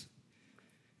cross.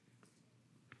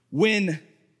 When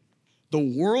the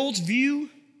world's view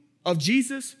of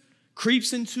Jesus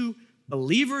creeps into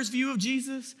believers' view of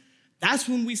Jesus, that's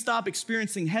when we stop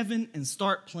experiencing heaven and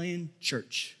start playing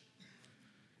church.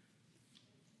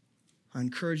 I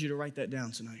encourage you to write that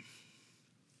down tonight.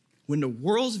 When the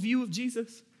world's view of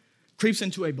Jesus creeps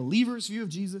into a believer's view of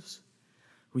Jesus,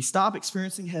 we stop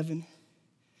experiencing heaven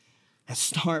and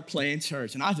start playing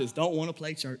church. And I just don't want to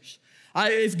play church.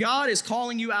 If God is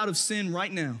calling you out of sin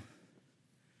right now,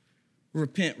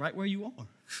 repent right where you are.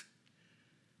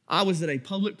 I was at a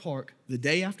public park the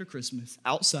day after Christmas,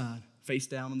 outside, face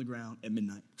down on the ground at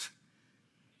midnight.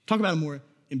 Talk about a more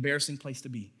embarrassing place to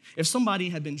be. If somebody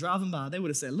had been driving by, they would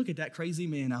have said, look at that crazy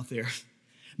man out there.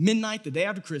 Midnight, the day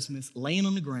after Christmas, laying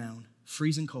on the ground,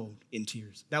 freezing cold, in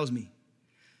tears. That was me.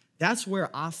 That's where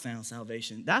I found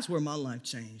salvation. That's where my life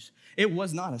changed. It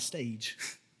was not a stage.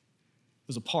 It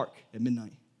was a park at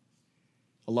midnight,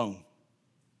 alone.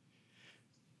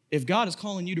 If God is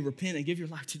calling you to repent and give your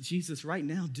life to Jesus right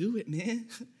now, do it, man.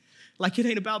 Like it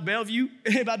ain't about Bellevue,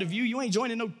 it ain't about the View. You ain't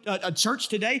joining a church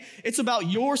today. It's about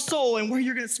your soul and where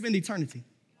you're going to spend eternity.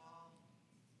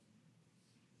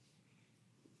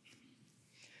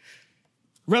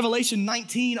 Revelation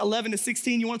 19, 11 to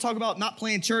 16, you want to talk about not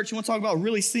playing church, you want to talk about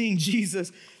really seeing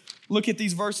Jesus. Look at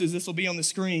these verses, this will be on the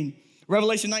screen.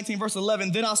 Revelation 19, verse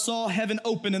 11, then I saw heaven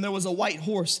open and there was a white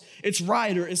horse. Its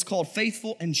rider is called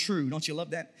Faithful and True. Don't you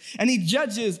love that? And he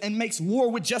judges and makes war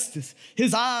with justice.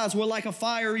 His eyes were like a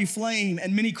fiery flame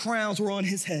and many crowns were on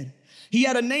his head. He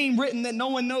had a name written that no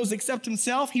one knows except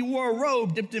himself. He wore a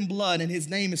robe dipped in blood and his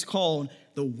name is called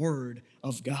the Word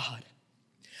of God.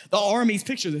 The armies,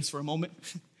 picture this for a moment.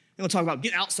 We're going to talk about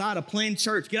get outside of plain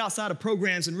church, get outside of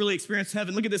programs and really experience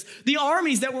heaven. Look at this. The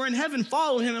armies that were in heaven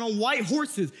followed him on white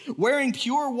horses, wearing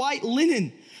pure white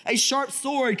linen. A sharp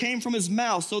sword came from his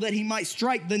mouth so that he might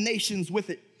strike the nations with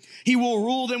it. He will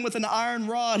rule them with an iron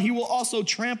rod. He will also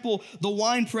trample the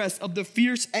winepress of the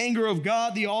fierce anger of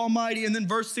God the Almighty. And then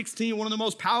verse 16, one of the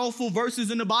most powerful verses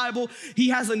in the Bible. He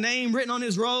has a name written on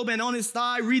his robe and on his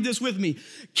thigh. Read this with me.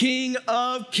 King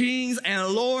of kings and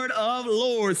Lord of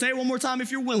lords. Say it one more time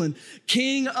if you're willing.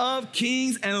 King of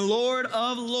kings and Lord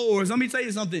of lords. Let me tell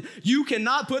you something. You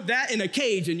cannot put that in a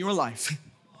cage in your life.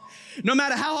 No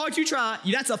matter how hard you try,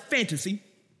 that's a fantasy.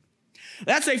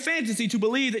 That's a fantasy to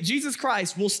believe that Jesus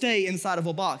Christ will stay inside of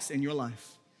a box in your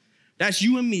life. That's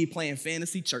you and me playing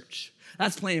fantasy church.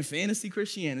 That's playing fantasy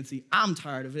Christianity. I'm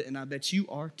tired of it, and I bet you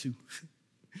are too.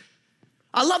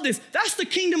 I love this. That's the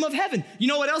kingdom of heaven. You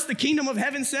know what else the kingdom of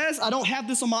heaven says? I don't have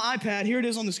this on my iPad. Here it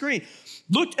is on the screen.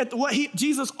 Look at what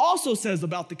Jesus also says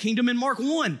about the kingdom in Mark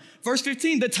 1, verse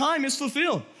 15. The time is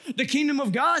fulfilled. The kingdom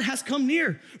of God has come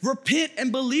near. Repent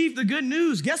and believe the good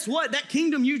news. Guess what? That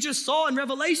kingdom you just saw in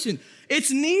Revelation,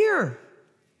 it's near.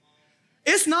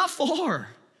 It's not far.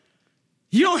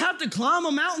 You don't have to climb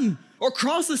a mountain or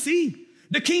cross a sea.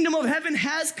 The kingdom of heaven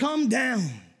has come down.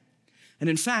 And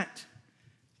in fact,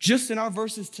 just in our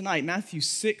verses tonight, Matthew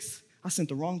 6, I sent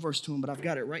the wrong verse to him, but I've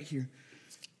got it right here.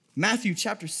 Matthew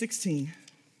chapter 16,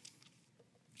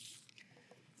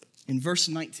 in verse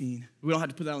 19. We don't have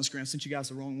to put that on the screen. I sent you guys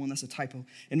the wrong one. That's a typo.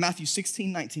 In Matthew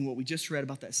 16, 19, what we just read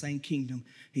about that same kingdom,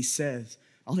 he says,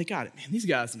 oh, they got it. Man, these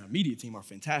guys in our media team are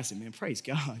fantastic, man. Praise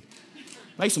God.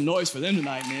 Make some noise for them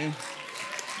tonight, man.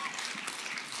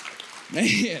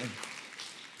 Man,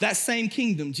 that same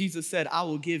kingdom, Jesus said, I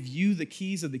will give you the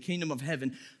keys of the kingdom of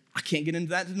heaven. I can't get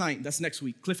into that tonight. That's next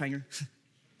week. Cliffhanger.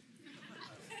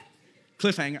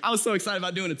 Cliffhanger. I was so excited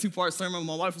about doing a 2-part sermon.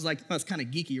 My wife was like, that's kind of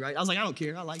geeky, right? I was like, I don't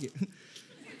care. I like it.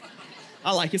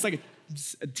 I like it. It's like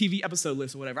a TV episode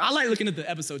list or whatever. I like looking at the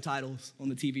episode titles on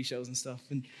the TV shows and stuff.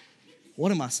 And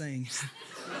what am I saying?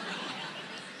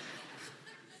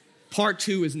 Part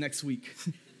 2 is next week.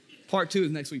 Part 2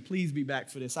 is next week. Please be back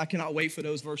for this. I cannot wait for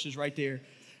those verses right there.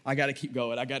 I got to keep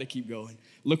going. I got to keep going.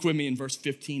 Look with me in verse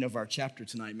 15 of our chapter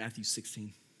tonight, Matthew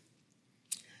 16.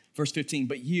 Verse 15,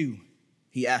 but you,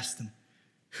 he asked them,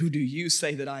 who do you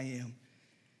say that I am?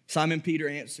 Simon Peter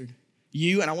answered,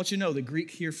 you, and I want you to know the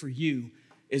Greek here for you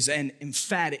is an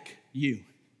emphatic you.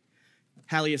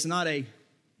 Hallie, it's not a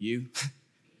you.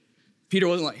 Peter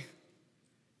wasn't like,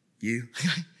 you.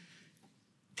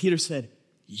 Peter said,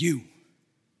 you.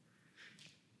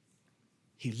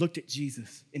 He looked at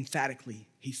Jesus emphatically.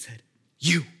 He said,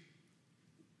 you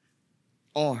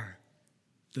are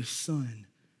the Son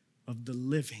of the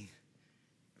living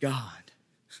God.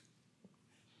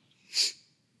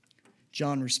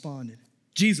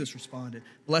 Jesus responded,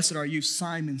 blessed are you,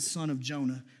 Simon, son of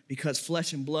Jonah, because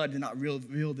flesh and blood did not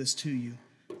reveal this to you,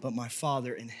 but my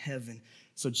Father in heaven.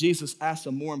 So Jesus asked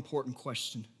a more important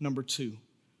question. Number 2,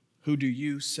 who do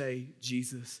you say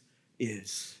Jesus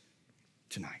is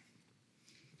tonight?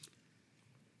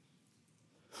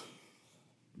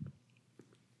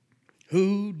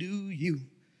 Who do you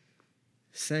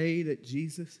say that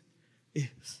Jesus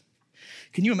is?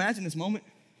 Can you imagine this moment?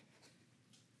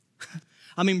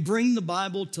 I mean, bring the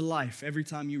Bible to life every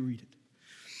time you read it.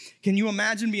 Can you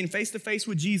imagine being face to face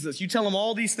with Jesus? You tell him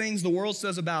all these things the world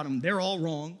says about him. They're all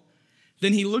wrong.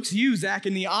 Then he looks you, Zach,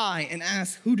 in the eye and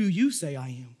asks, who do you say I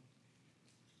am?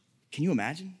 Can you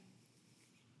imagine?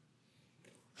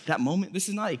 That moment, this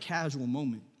is not a casual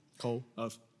moment, Cole,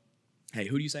 of, hey,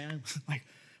 who do you say I am? Like,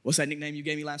 what's that nickname you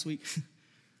gave me last week?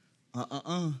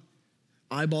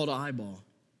 Eyeball to eyeball.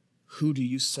 Who do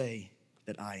you say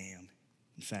that I am?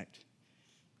 In fact,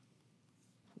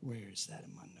 where is that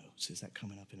in my notes? Is that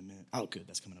coming up in a minute? Oh, good,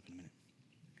 that's coming up in a minute.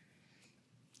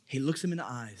 He looks him in the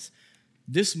eyes.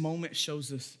 This moment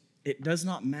shows us it does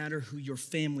not matter who your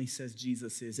family says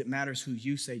Jesus is. It matters who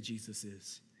you say Jesus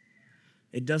is.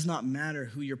 It does not matter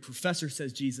who your professor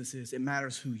says Jesus is. It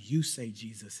matters who you say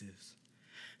Jesus is.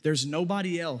 There's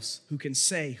nobody else who can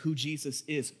say who Jesus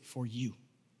is for you.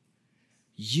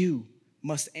 You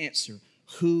must answer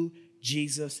who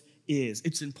Jesus is.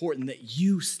 It's important that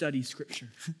you study Scripture,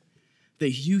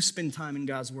 that you spend time in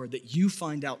God's Word, that you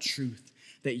find out truth,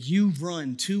 that you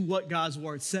run to what God's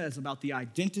Word says about the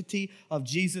identity of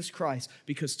Jesus Christ,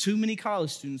 because too many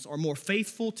college students are more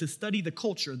faithful to study the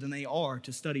culture than they are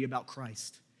to study about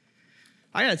Christ.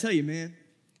 I gotta tell you, man,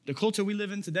 the culture we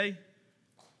live in today,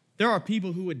 there are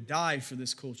people who would die for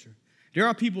this culture. There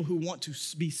are people who want to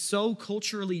be so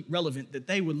culturally relevant that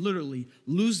they would literally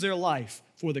lose their life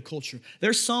for the culture.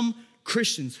 There's some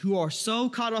Christians who are so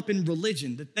caught up in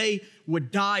religion that they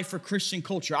would die for Christian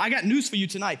culture. I got news for you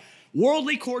tonight.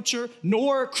 Worldly culture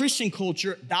nor Christian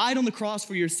culture died on the cross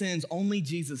for your sins. Only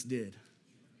Jesus did.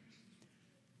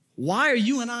 Why are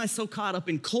you and I so caught up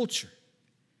in culture?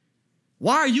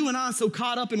 Why are you and I so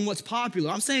caught up in what's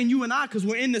popular? I'm saying you and I because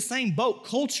we're in the same boat.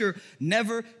 Culture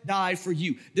never died for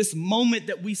you. This moment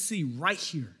that we see right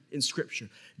here in Scripture,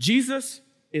 Jesus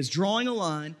is drawing a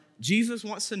line. Jesus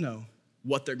wants to know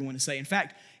what they're going to say. In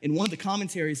fact, in one of the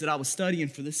commentaries that I was studying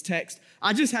for this text,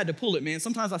 I just had to pull it, man.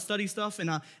 Sometimes I study stuff and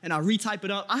I retype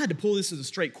it up. I had to pull this as a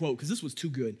straight quote because this was too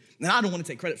good. And I don't want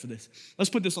to take credit for this. Let's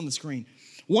put this on the screen.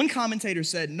 One commentator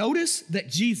said, notice that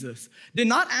Jesus did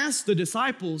not ask the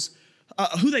disciples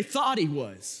who they thought he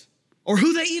was or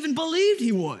who they even believed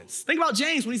he was. Think about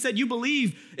James when he said, you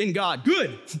believe in God.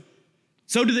 Good.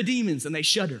 So do the demons and they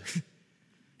shudder.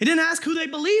 He didn't ask who they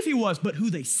believed he was, but who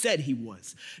they said he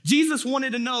was. Jesus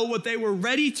wanted to know what they were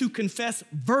ready to confess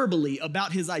verbally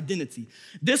about his identity.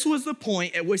 This was the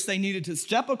point at which they needed to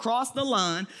step across the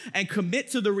line and commit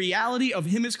to the reality of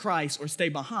him as Christ or stay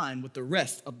behind with the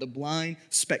rest of the blind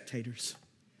spectators.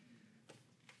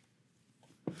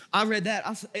 I read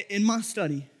that in my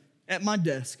study, at my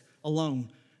desk,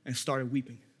 alone, and started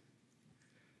weeping.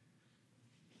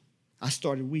 I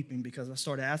started weeping because I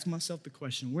started asking myself the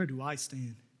question, where do I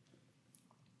stand?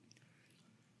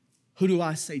 Who do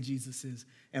I say Jesus is?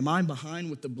 Am I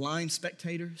behind with the blind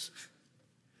spectators?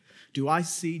 Do I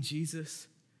see Jesus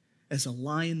as a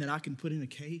lion that I can put in a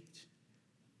cage?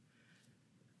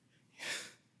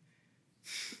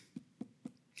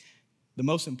 The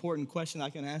most important question I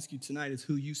can ask you tonight is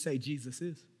who you say Jesus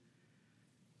is.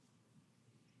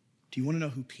 Do you want to know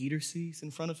who Peter sees in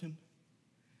front of him?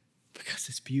 Because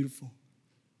it's beautiful.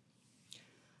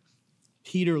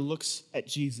 Peter looks at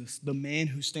Jesus, the man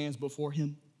who stands before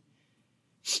him.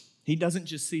 He doesn't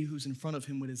just see who's in front of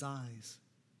him with his eyes.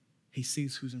 He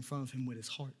sees who's in front of him with his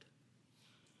heart.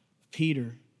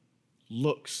 Peter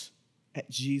looks at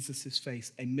Jesus'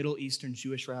 face, a Middle Eastern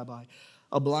Jewish rabbi.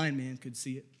 A blind man could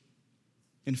see it.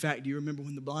 In fact, do you remember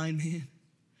when the blind man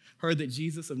heard that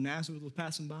Jesus of Nazareth was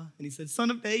passing by? And he said, Son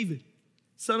of David,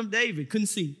 Son of David.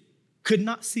 Could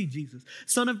not see Jesus.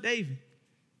 Son of David,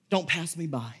 don't pass me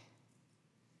by.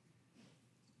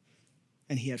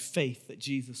 And he had faith that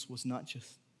Jesus was not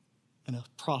just a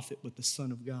prophet, but the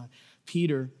Son of God.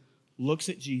 Peter looks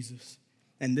at Jesus,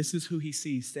 and this is who he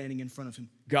sees standing in front of him.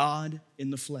 God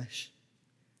in the flesh,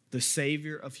 the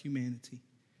Savior of humanity,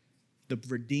 the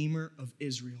Redeemer of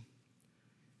Israel,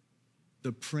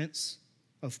 the Prince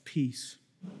of Peace,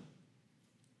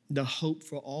 the hope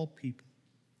for all people,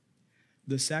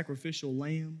 the sacrificial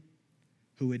lamb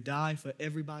who would die for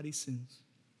everybody's sins.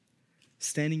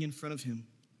 Standing in front of him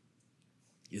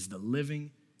is the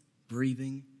living,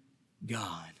 breathing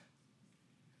God.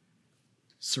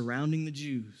 Surrounding the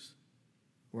Jews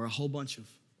were a whole bunch of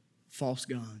false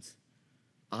gods,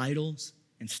 idols,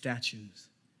 and statues.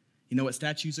 You know what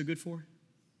statues are good for?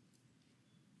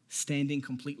 Standing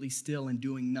completely still and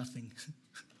doing nothing.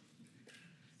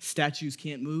 Statues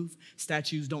can't move.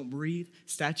 Statues don't breathe.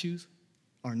 Statues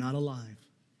are not alive.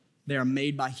 They are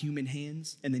made by human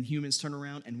hands, and then humans turn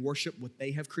around and worship what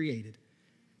they have created.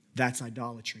 That's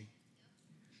idolatry.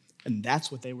 And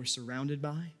that's what they were surrounded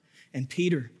by. And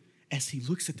Peter, as he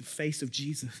looks at the face of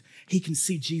Jesus, he can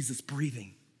see Jesus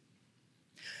breathing.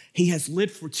 He has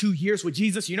lived for 2 years with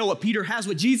Jesus. You know what Peter has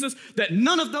with Jesus that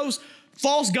none of those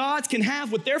false gods can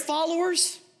have with their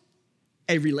followers?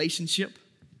 A relationship.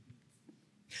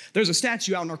 There's a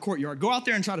statue out in our courtyard. Go out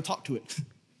there and try to talk to it.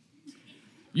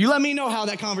 You let me know how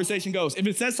that conversation goes. If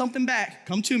it says something back,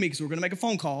 come to me because we're going to make a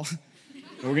phone call.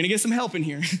 And we're going to get some help in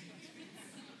here.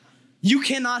 You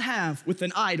cannot have with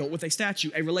an idol, with a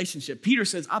statue, a relationship. Peter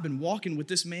says, I've been walking with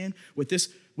this man, with this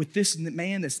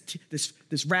man,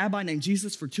 this rabbi named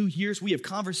Jesus for 2 years. We have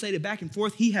conversated back and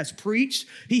forth. He has preached.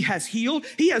 He has healed.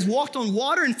 He has walked on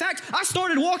water. In fact, I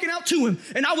started walking out to him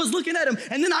and I was looking at him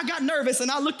and then I got nervous and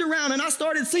I looked around and I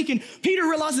started thinking, Peter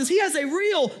realizes he has a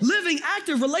real, living,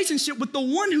 active relationship with the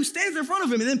one who stands in front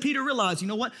of him. And then Peter realized, you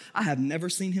know what? I have never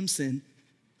seen him sin.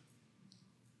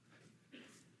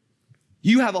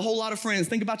 You have a whole lot of friends.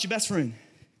 Think about your best friend.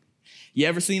 You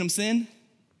ever seen him sin?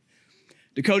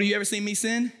 Dakota, you ever seen me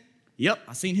sin? Yep,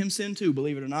 I seen him sin too,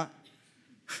 believe it or not.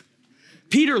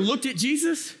 Peter looked at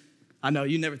Jesus. I know,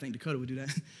 you never think Dakota would do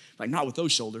that. Like, not with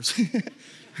those shoulders.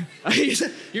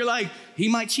 You're like, he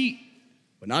might cheat,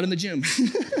 but not in the gym.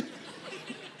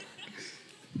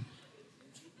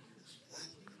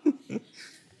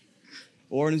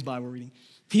 Or in his Bible reading.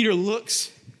 Peter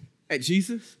looks at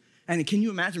Jesus. And can you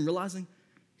imagine realizing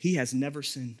he has never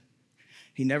sinned?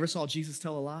 He never saw Jesus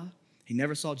tell a lie. He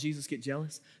never saw Jesus get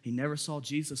jealous. He never saw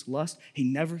Jesus lust. He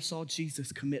never saw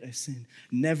Jesus commit a sin.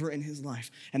 Never in his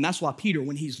life. And that's why Peter,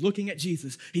 when he's looking at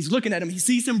Jesus, he's looking at him, he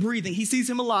sees him breathing, he sees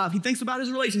him alive, he thinks about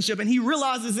his relationship, and he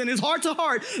realizes in his heart to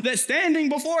heart that standing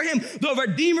before him, the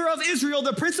Redeemer of Israel,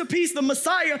 the Prince of Peace, the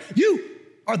Messiah, you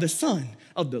are the Son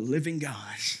of the living God.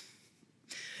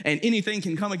 And anything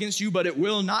can come against you, but it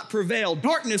will not prevail.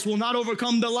 Darkness will not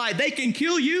overcome the light. They can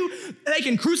kill you. They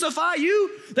can crucify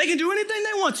you. They can do anything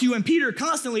they want to you. And Peter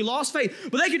constantly lost faith,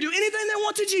 but they can do anything they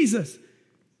want to Jesus.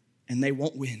 And they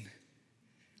won't win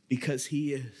because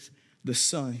he is the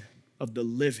Son of the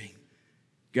living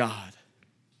God.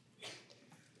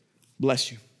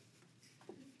 Bless you.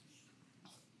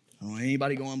 I don't want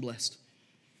anybody go unblessed.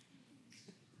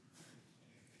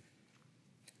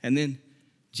 And then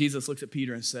Jesus looks at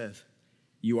Peter and says,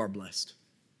 you are blessed.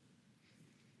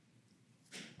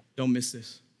 Don't miss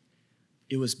this.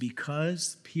 It was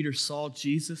because Peter saw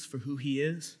Jesus for who he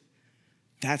is.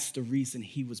 That's the reason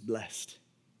he was blessed.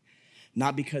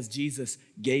 Not because Jesus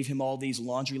gave him all these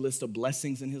laundry list of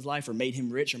blessings in his life or made him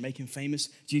rich or make him famous.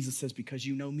 Jesus says, because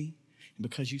you know me and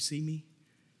because you see me,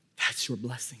 that's your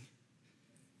blessing.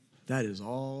 That is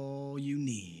all you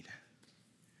need.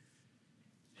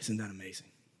 Isn't that amazing?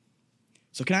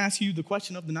 So can I ask you the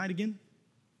question of the night again?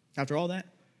 After all that?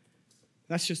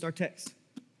 That's just our text.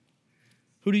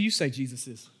 Who do you say Jesus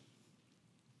is?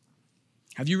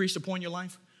 Have you reached a point in your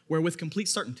life where with complete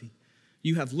certainty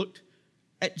you have looked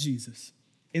at Jesus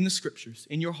in the scriptures,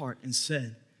 in your heart, and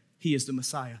said, he is the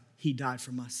Messiah. He died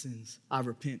for my sins. I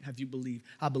repent. Have you believed?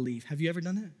 I believe. Have you ever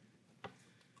done that?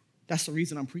 That's the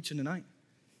reason I'm preaching tonight.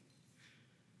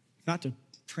 Not to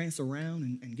prance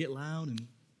around and get loud and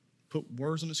put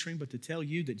words on the screen, but to tell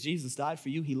you that Jesus died for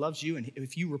you, he loves you, and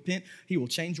if you repent, he will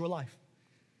change your life.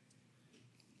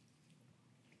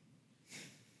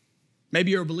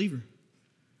 Maybe you're a believer.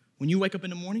 When you wake up in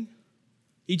the morning,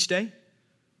 each day,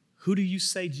 who do you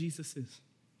say Jesus is?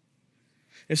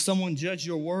 If someone judged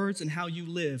your words and how you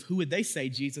live, who would they say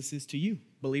Jesus is to you,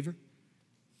 believer?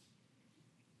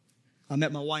 I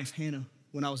met my wife, Hannah,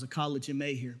 when I was at college in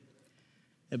May here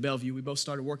at Bellevue. We both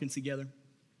started working together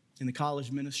in the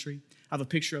college ministry. I have a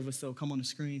picture of us, so come on the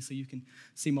screen so you can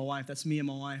see my wife. That's me and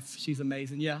my wife. She's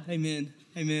amazing. Yeah, amen,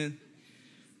 amen,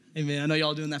 amen. I know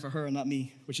y'all doing that for her and not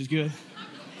me, which is good.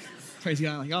 Praise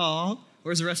God. Like, oh,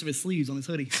 where's the rest of his sleeves on his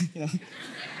hoodie? You know?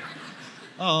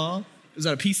 Oh, is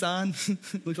that a peace sign?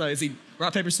 Looks like, is he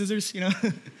rock, paper, scissors, you know?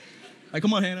 Like,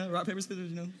 come on, Hannah, rock, paper,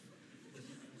 scissors, you know?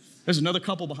 There's another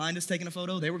couple behind us taking a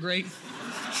photo. They were great.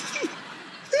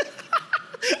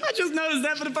 I just noticed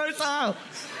that for the first time.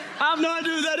 I have no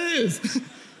idea who that is.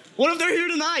 What if they're here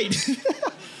tonight?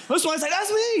 That's why I say,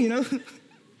 that's me, you know?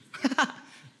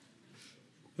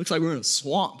 Looks like we're in a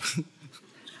swamp.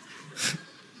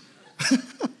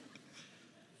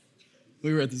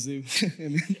 We were at the zoo.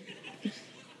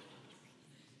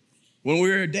 When we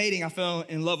were dating, I fell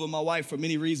in love with my wife for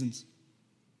many reasons.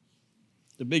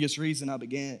 The biggest reason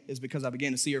is because I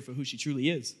began to see her for who she truly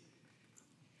is.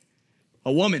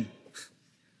 A woman.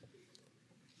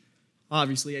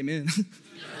 Obviously, amen.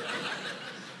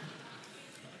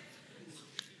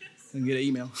 And get an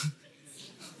email.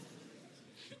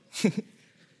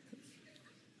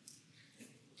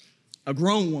 A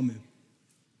grown woman.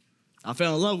 I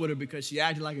fell in love with her because she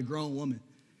acted like a grown woman.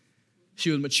 She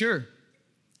was mature.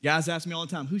 Guys ask me all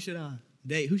the time, who should I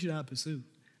date? Who should I pursue?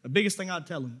 The biggest thing I'd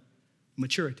tell them,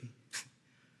 maturity.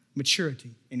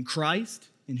 Maturity in Christ,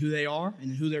 in who they are,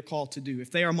 and in who they're called to do.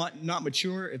 If they are not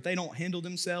mature, if they don't handle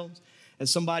themselves as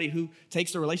somebody who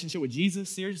takes their relationship with Jesus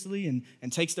seriously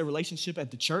and takes their relationship at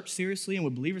the church seriously and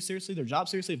with believers seriously, their job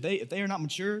seriously, if they are not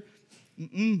mature,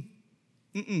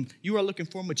 you are looking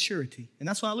for maturity. And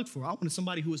that's what I look for. I wanted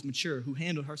somebody who was mature, who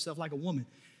handled herself like a woman.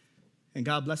 And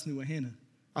God blessed me with Hannah.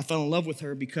 I fell in love with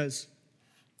her because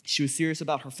she was serious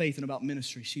about her faith and about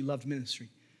ministry. She loved ministry.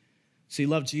 She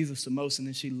loved Jesus the most, and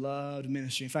then she loved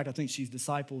ministry. In fact, I think she's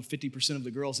discipled 50% of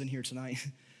the girls in here tonight.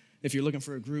 If you're looking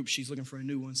for a group, she's looking for a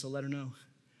new one, so let her know.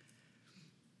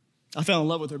 I fell in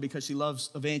love with her because she loves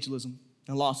evangelism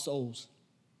and lost souls.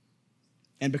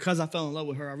 And because I fell in love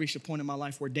with her, I reached a point in my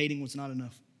life where dating was not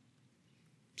enough.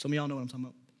 Some of y'all know what I'm talking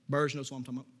about. Burge knows what I'm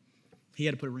talking about. He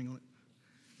had to put a ring on it.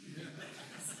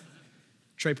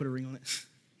 Trey put a ring on it.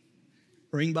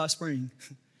 Ring by spring.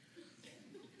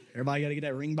 Everybody got to get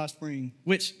that ring by spring.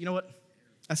 Which, you know what?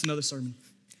 That's another sermon.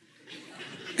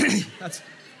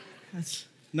 That's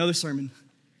another sermon.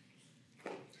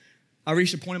 I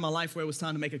reached a point in my life where it was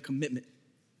time to make a commitment.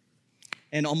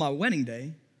 And on my wedding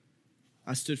day,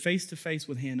 I stood face to face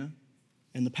with Hannah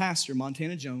and the pastor,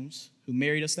 Montana Jones, who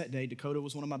married us that day. Dakota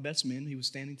was one of my best men. He was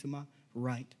standing to my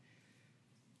right.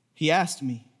 He asked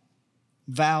me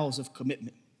vows of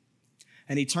commitment.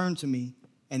 And he turned to me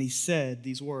and he said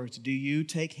these words, "Do you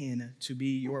take Hannah to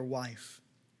be your wife?"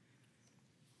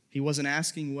 He wasn't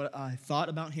asking what I thought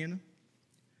about Hannah.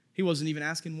 He wasn't even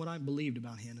asking what I believed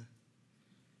about Hannah.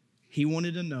 He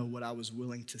wanted to know what I was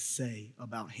willing to say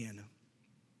about Hannah.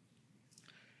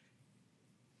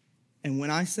 And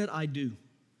when I said I do,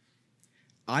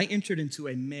 I entered into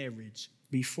a marriage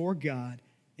before God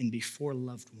and before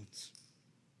loved ones.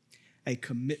 A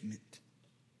commitment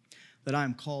that I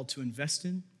am called to invest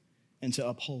in and to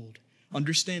uphold.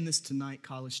 Understand this tonight,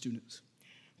 college students.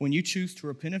 When you choose to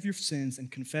repent of your sins and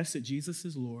confess that Jesus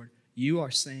is Lord, you are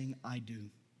saying, I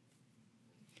do.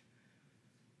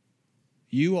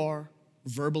 You are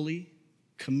verbally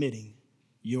committing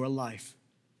your life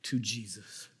to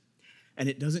Jesus. And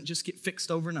it doesn't just get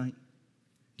fixed overnight.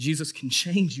 Jesus can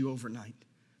change you overnight.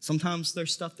 Sometimes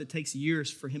there's stuff that takes years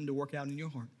for him to work out in your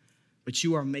heart. But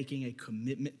you are making a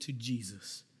commitment to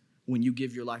Jesus when you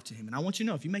give your life to him. And I want you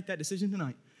to know, if you make that decision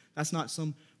tonight, that's not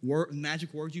some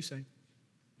magic word you say.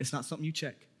 It's not something you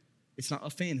check. It's not a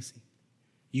fantasy.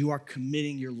 You are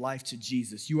committing your life to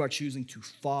Jesus. You are choosing to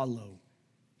follow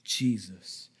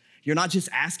Jesus. You're not just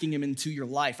asking him into your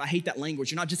life. I hate that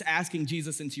language. You're not just asking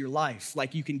Jesus into your life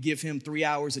like you can give him 3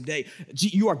 hours a day.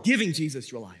 You are giving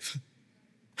Jesus your life.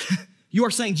 You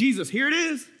are saying, Jesus, here it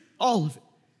is, all of it,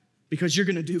 because you're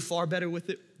going to do far better with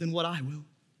it than what I will.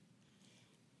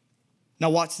 Now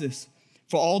watch this.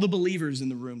 For all the believers in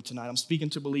the room tonight, I'm speaking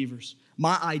to believers.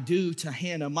 My I do to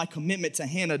Hannah, my commitment to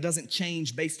Hannah doesn't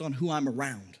change based on who I'm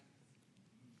around.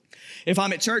 If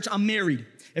I'm at church, I'm married.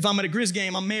 If I'm at a Grizz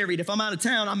game, I'm married. If I'm out of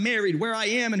town, I'm married. Where I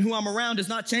am and who I'm around does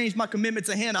not change my commitment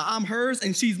to Hannah. I'm hers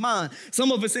and she's mine.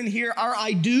 Some of us in here, our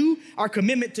I do, our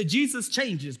commitment to Jesus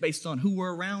changes based on who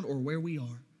we're around or where we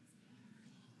are.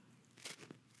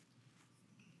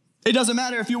 It doesn't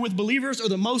matter if you're with believers or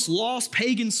the most lost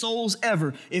pagan souls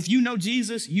ever. If you know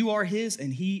Jesus, you are his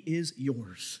and he is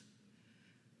yours.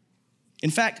 In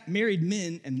fact, married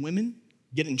men and women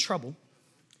get in trouble.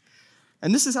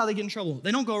 And this is how they get in trouble.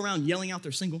 They don't go around yelling out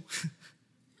they're single.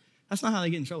 That's not how they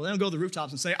get in trouble. They don't go to the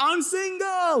rooftops and say, I'm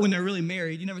single, when they're really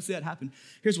married. You never see that happen.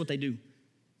 Here's what they do.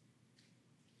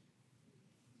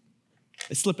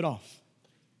 They slip it off.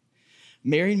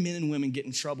 Married men and women get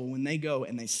in trouble when they go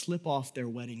and they slip off their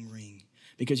wedding ring.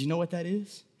 Because you know what that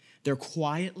is? They're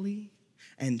quietly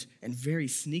and very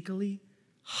sneakily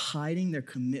hiding their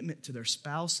commitment to their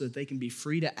spouse so that they can be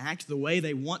free to act the way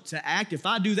they want to act. If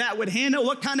I do that with Hannah,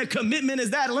 what kind of commitment is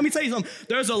that? And let me tell you something.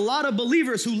 There's a lot of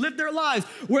believers who live their lives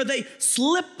where they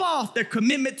slip off their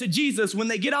commitment to Jesus when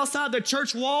they get outside their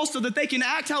church walls so that they can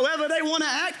act however they want to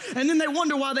act, and then they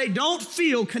wonder why they don't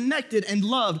feel connected and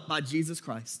loved by Jesus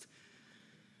Christ.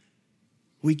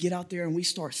 We get out there and we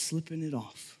start slipping it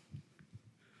off.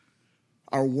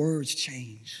 Our words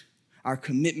change. Our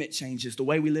commitment changes. The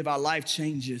way we live our life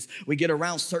changes. We get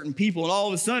around certain people and all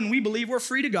of a sudden we believe we're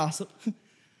free to gossip.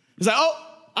 It's like,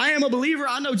 oh, I am a believer.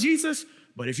 I know Jesus.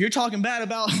 But if you're talking bad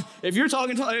about,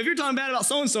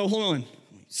 so-and-so, hold on. Let me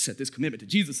set this commitment to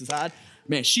Jesus aside.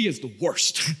 Man, she is the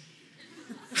worst.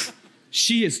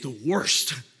 She is the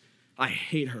worst. I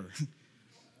hate her.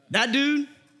 That dude,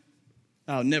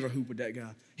 I'll never hoop with that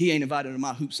guy. He ain't invited to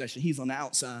my hoop session. He's on the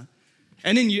outside.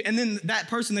 And then that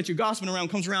person that you're gossiping around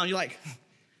comes around. You're like,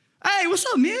 hey, what's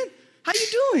up, man? How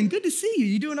you doing? Good to see you.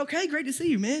 You doing okay? Great to see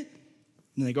you, man.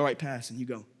 And they go right past and you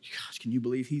go, gosh, can you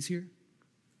believe he's here?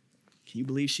 Can you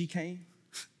believe she came?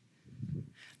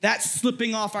 That's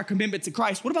slipping off our commitment to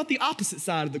Christ. What about the opposite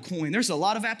side of the coin? There's a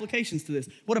lot of applications to this.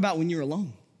 What about when you're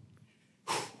alone?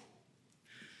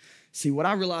 See, what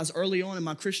I realized early on in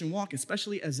my Christian walk,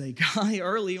 especially as a guy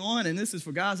early on, and this is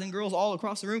for guys and girls all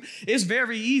across the room, it's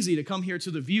very easy to come here to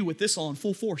the View with this on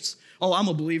full force. Oh, I'm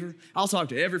a believer. I'll talk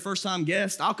to every first-time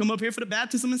guest. I'll come up here for the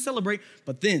baptism and celebrate.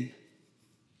 But then,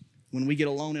 when we get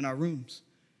alone in our rooms,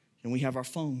 and we have our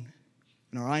phone,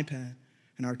 and our iPad,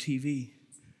 and our TV,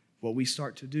 what we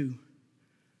start to do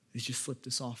is just slip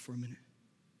this off for a minute.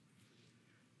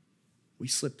 We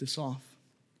slip this off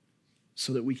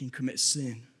so that we can commit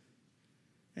sin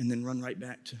and then run right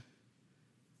back to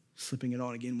slipping it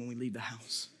on again when we leave the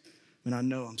house. And I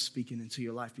know I'm speaking into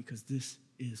your life because this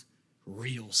is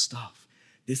real stuff.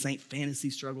 This ain't fantasy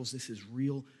struggles. This is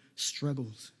real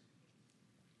struggles.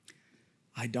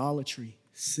 Idolatry,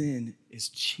 sin, is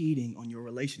cheating on your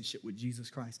relationship with Jesus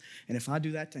Christ. And if I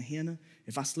do that to Hannah,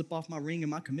 if I slip off my ring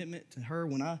and my commitment to her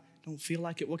when I don't feel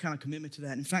like it, what kind of commitment to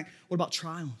that? In fact, what about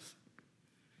trials?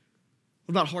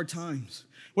 What about hard times?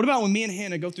 What about when me and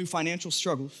Hannah go through financial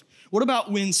struggles? What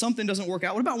about when something doesn't work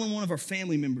out? What about when one of our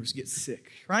family members gets sick,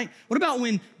 right? What about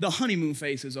when the honeymoon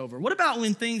phase is over? What about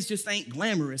when things just ain't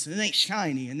glamorous and it ain't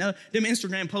shiny and them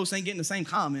Instagram posts ain't getting the same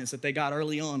comments that they got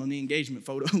early on the engagement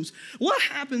photos? What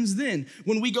happens then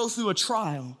when we go through a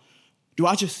trial? Do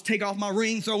I just take off my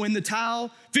ring, throw in the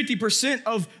towel? 50%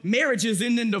 of marriages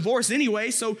end in divorce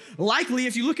anyway, so likely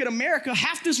if you look at America,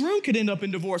 half this room could end up in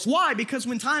divorce. Why? Because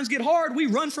when times get hard, we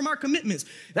run from our commitments.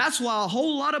 That's why a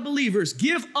whole lot of believers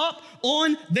give up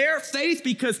on their faith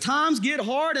because times get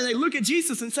hard and they look at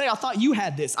Jesus and say, I thought you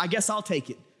had this. I guess I'll take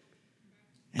it.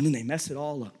 And then they mess it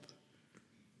all up.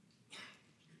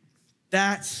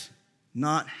 That's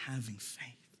not having faith.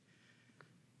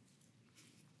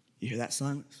 You hear that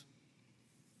silence?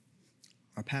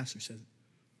 Our pastor says it.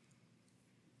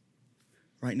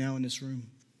 Right now in this room,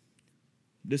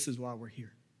 this is why we're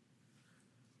here.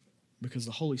 Because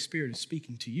the Holy Spirit is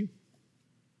speaking to you.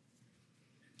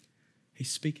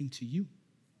 He's speaking to you.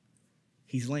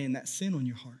 He's laying that sin on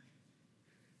your heart.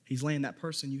 He's laying that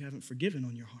person you haven't forgiven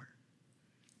on your heart.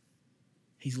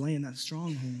 He's laying that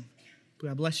stronghold,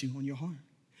 God bless you, on your heart.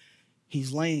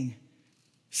 He's laying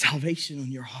salvation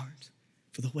on your heart.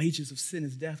 For the wages of sin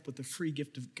is death, but the free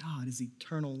gift of God is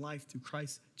eternal life through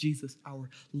Christ Jesus our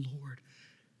Lord.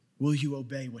 Will you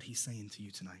obey what he's saying to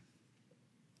you tonight?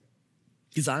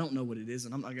 Because I don't know what it is,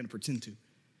 and I'm not going to pretend to.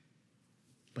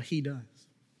 But he does.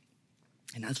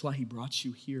 And that's why he brought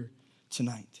you here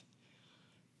tonight.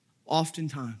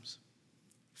 Oftentimes,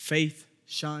 faith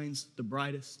shines the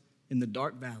brightest in the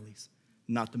dark valleys,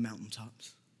 not the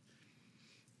mountaintops.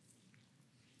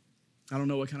 I don't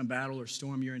know what kind of battle or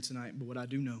storm you're in tonight, but what I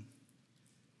do know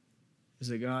is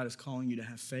that God is calling you to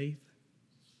have faith,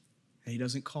 and he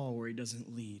doesn't call where he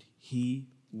doesn't lead. He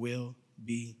will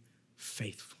be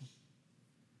faithful.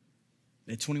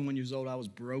 At 21 years old, I was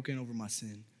broken over my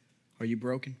sin. Are you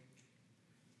broken?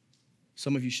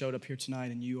 Some of you showed up here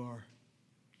tonight and you are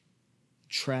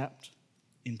trapped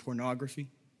in pornography,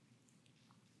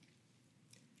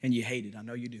 and you hate it. I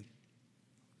know you do.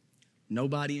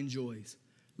 Nobody enjoys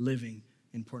living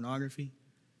in pornography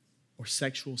or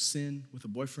sexual sin with a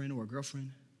boyfriend or a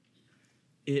girlfriend.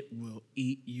 It will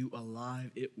eat you alive.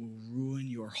 It will ruin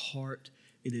your heart.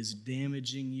 It is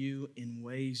damaging you in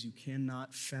ways you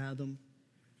cannot fathom.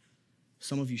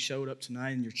 Some of you showed up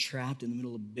tonight and you're trapped in the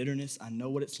middle of bitterness. I know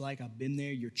what it's like. I've been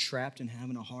there. You're trapped and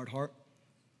having a hard heart.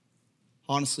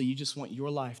 Honestly, you just want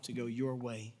your life to go your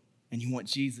way, and you want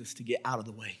Jesus to get out of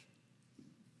the way.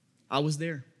 I was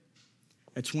there.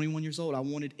 At 21 years old, I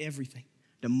wanted everything.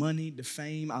 The money, the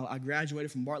fame. I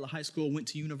graduated from Bartlett High School, went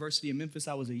to University of Memphis.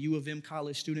 I was a U of M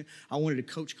college student. I wanted to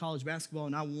coach college basketball,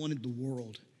 and I wanted the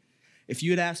world. If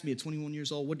you had asked me at 21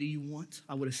 years old, what do you want?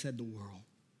 I would have said the world.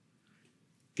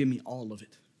 Give me all of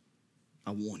it.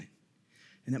 I want it.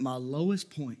 And at my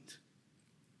lowest point,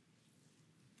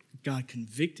 God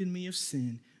convicted me of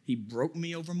sin. He broke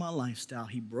me over my lifestyle.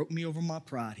 He broke me over my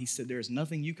pride. He said, there's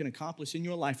nothing you can accomplish in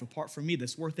your life apart from me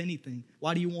that's worth anything.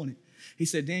 Why do you want it? He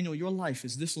said, Daniel, your life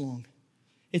is this long.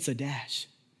 It's a dash.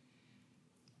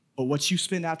 But what you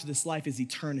spend after this life is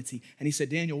eternity. And he said,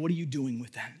 Daniel, what are you doing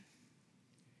with that?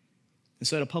 And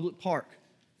so at a public park,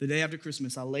 the day after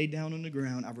Christmas, I laid down on the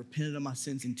ground. I repented of my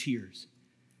sins in tears.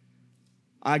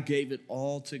 I gave it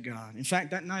all to God. In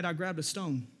fact, that night I grabbed a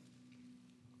stone.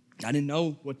 I didn't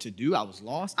know what to do. I was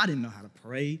lost. I didn't know how to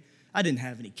pray. I didn't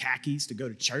have any khakis to go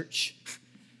to church.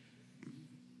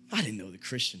 I didn't know the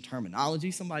Christian terminology.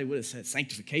 Somebody would have said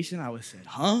sanctification. I would have said,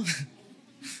 huh?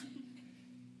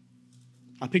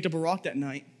 I picked up a rock that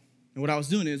night, and what I was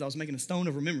doing is I was making a stone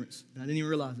of remembrance, and I didn't even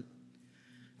realize it.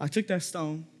 I took that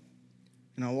stone,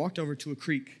 and I walked over to a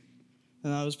creek,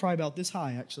 and I was probably about this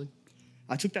high, actually.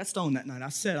 I took that stone that night.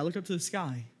 I looked up to the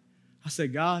sky. I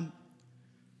said, God,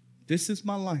 this is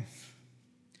my life.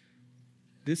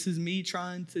 This is me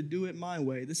trying to do it my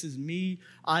way. This is me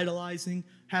idolizing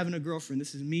having a girlfriend.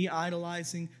 This is me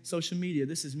idolizing social media.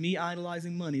 This is me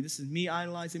idolizing money. This is me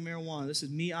idolizing marijuana. This is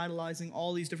me idolizing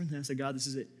all these different things. I said, God, this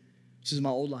is it. This is my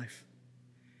old life.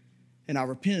 And I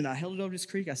repented. I held it over this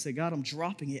creek. I said, God, I'm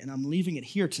dropping it and I'm leaving it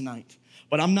here tonight.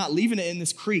 But I'm not leaving it in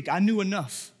this creek. I knew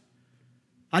enough.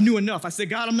 I said,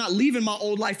 God, I'm not leaving my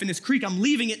old life in this creek. I'm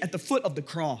leaving it at the foot of the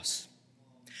cross.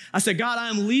 I said, God, I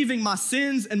am leaving my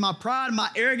sins and my pride and my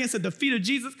arrogance at the feet of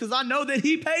Jesus because I know that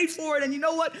he paid for it. And you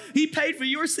know what? He paid for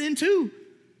your sin too.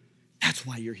 That's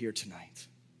why you're here tonight.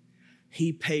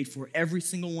 He paid for every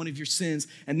single one of your sins.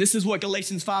 And this is what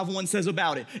Galatians 5:1 says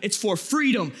about it. It's for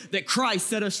freedom that Christ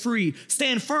set us free.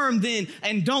 Stand firm then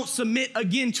and don't submit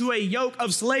again to a yoke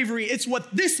of slavery. It's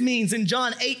what this means in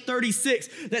John 8:36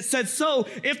 that said, so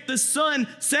if the Son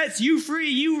sets you free,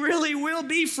 you really will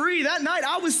be free. That night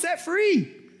I was set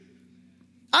free.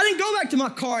 I didn't go back to my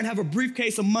car and have a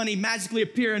briefcase of money magically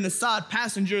appear in the side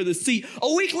passenger of the seat.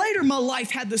 A week later, my life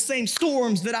had the same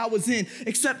storms that I was in,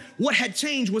 except what had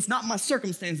changed was not my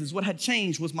circumstances. What had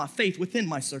changed was my faith within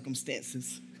my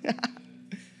circumstances.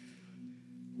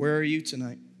 Where are you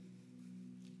tonight?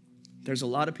 There's a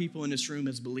lot of people in this room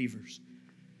as believers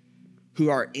who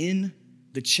are in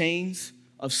the chains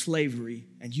of slavery,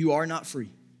 and you are not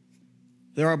free.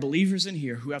 There are believers in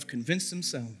here who have convinced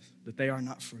themselves that they are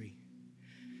not free.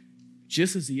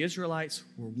 Just as the Israelites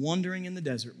were wandering in the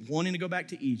desert, wanting to go back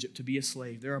to Egypt to be a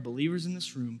slave, there are believers in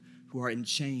this room who are in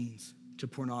chains to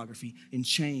pornography, in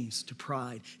chains to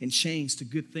pride, in chains to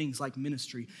good things like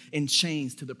ministry, in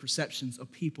chains to the perceptions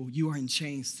of people. You are in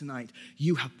chains tonight.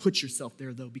 You have put yourself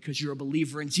there, though, because you're a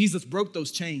believer, and Jesus broke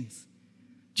those chains.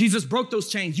 Jesus broke those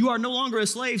chains. You are no longer a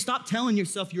slave. Stop telling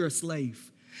yourself you're a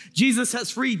slave. Jesus has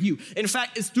freed you. In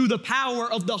fact, it's through the power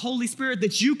of the Holy Spirit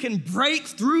that you can break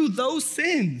through those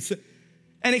sins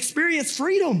and experience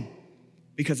freedom,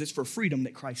 because it's for freedom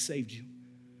that Christ saved you.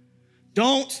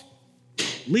 Don't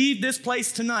leave this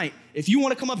place tonight. If you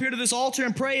want to come up here to this altar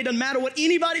and pray, it doesn't matter what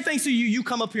anybody thinks of you, you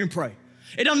come up here and pray.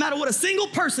 It doesn't matter what a single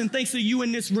person thinks of you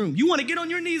in this room. You want to get on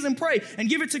your knees and pray and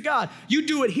give it to God. You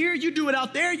do it here, you do it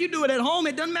out there, you do it at home,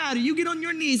 it doesn't matter. You get on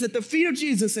your knees at the feet of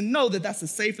Jesus and know that that's the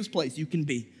safest place you can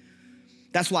be.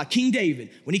 That's why King David,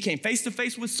 when he came face to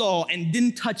face with Saul and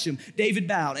didn't touch him, David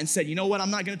bowed and said, you know what, I'm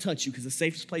not going to touch you, because the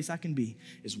safest place I can be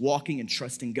is walking and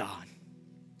trusting God.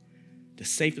 The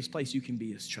safest place you can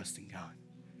be is trusting God.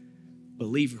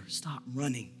 Believer, stop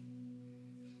running.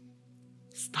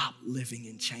 Stop living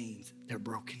in chains. They're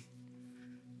broken.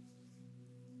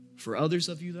 For others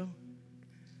of you, though,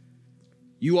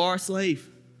 you are a slave.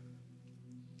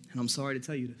 And I'm sorry to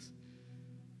tell you this.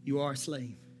 You are a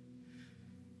slave.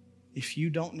 If you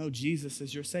don't know Jesus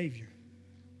as your Savior,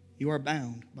 you are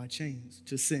bound by chains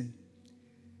to sin.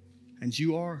 And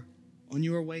you are on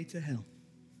your way to hell.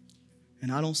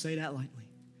 And I don't say that lightly.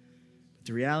 But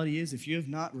the reality is, if you have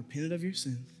not repented of your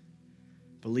sins,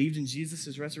 believed in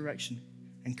Jesus' resurrection,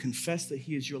 and confessed that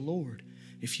he is your Lord,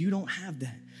 if you don't have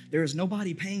that, there is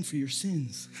nobody paying for your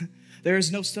sins. There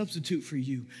is no substitute for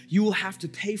you. You will have to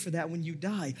pay for that when you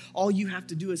die. All you have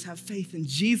to do is have faith in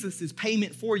Jesus'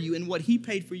 payment for you and what he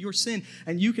paid for your sin,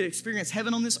 and you can experience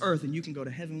heaven on this earth, and you can go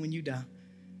to heaven when you die.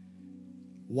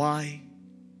 Why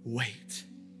wait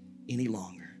any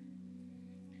longer?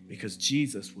 Because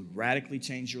Jesus would radically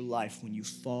change your life when you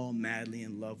fall madly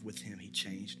in love with him. He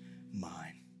changed